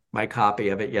got my copy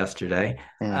of it yesterday.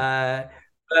 But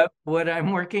what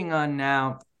I'm working on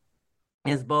now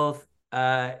is both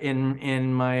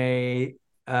in my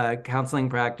counseling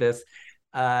practice,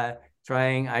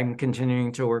 I'm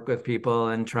continuing to work with people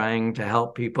and trying to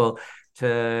help people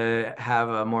to have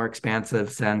a more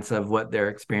expansive sense of what their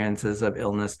experiences of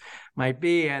illness might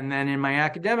be. And then in my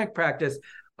academic practice,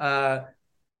 I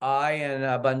and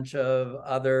a bunch of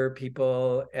other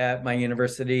people at my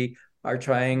university are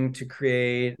trying to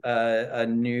create a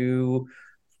new,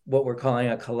 what we're calling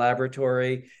a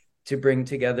collaboratory, to bring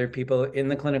together people in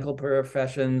the clinical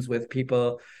professions with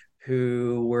people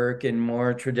who work in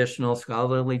more traditional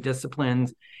scholarly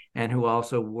disciplines and who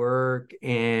also work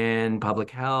in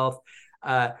public health,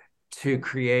 to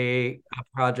create a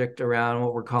project around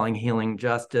what we're calling healing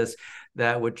justice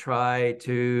that would try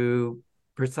to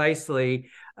precisely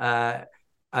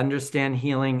understand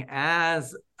healing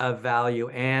as a value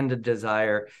and a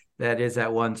desire that is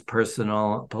at once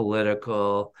personal,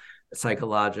 political,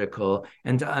 psychological,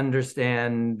 and to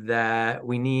understand that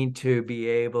we need to be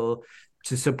able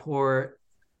to support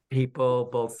people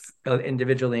both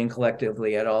individually and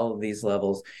collectively at all of these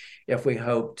levels if we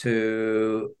hope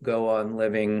to go on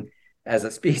living as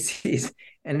a species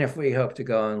and if we hope to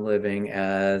go on living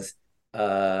as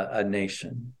a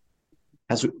nation.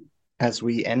 As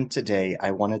we end today,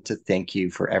 I wanted to thank you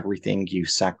for everything you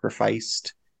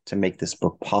sacrificed to make this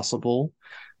book possible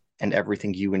and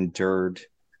everything you endured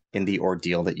in the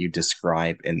ordeal that you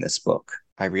describe in this book.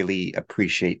 I really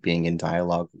appreciate being in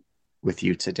dialogue with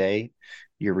you today.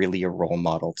 You're really a role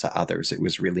model to others. It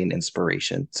was really an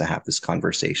inspiration to have this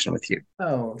conversation with you.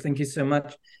 Oh, thank you so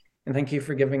much. And thank you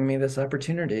for giving me this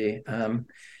opportunity.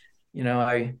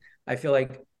 I feel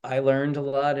like I learned a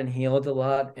lot and healed a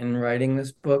lot in writing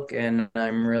this book, and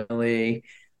I'm really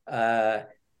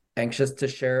anxious to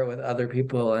share it with other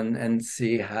people and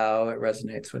see how it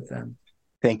resonates with them.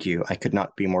 Thank you. I could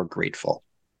not be more grateful.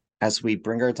 As we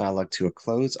bring our dialogue to a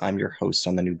close, I'm your host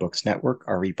on the New Books Network,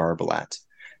 Ari Barbalat.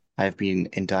 I've been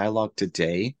in dialogue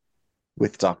today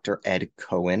with Dr. Ed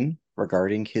Cohen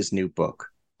regarding his new book,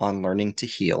 On Learning to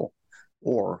Heal,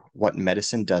 or What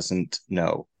Medicine Doesn't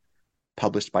Know,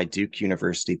 published by Duke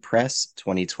University Press,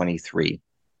 2023.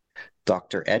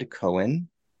 Dr. Ed Cohen,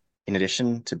 in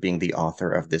addition to being the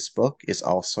author of this book, is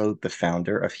also the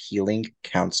founder of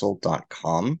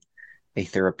HealingCounsel.com, a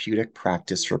therapeutic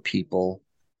practice for people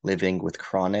living with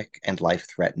chronic and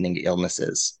life-threatening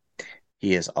illnesses.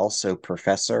 He is also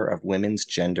professor of women's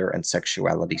gender and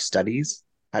sexuality studies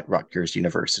at Rutgers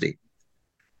University.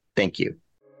 Thank you.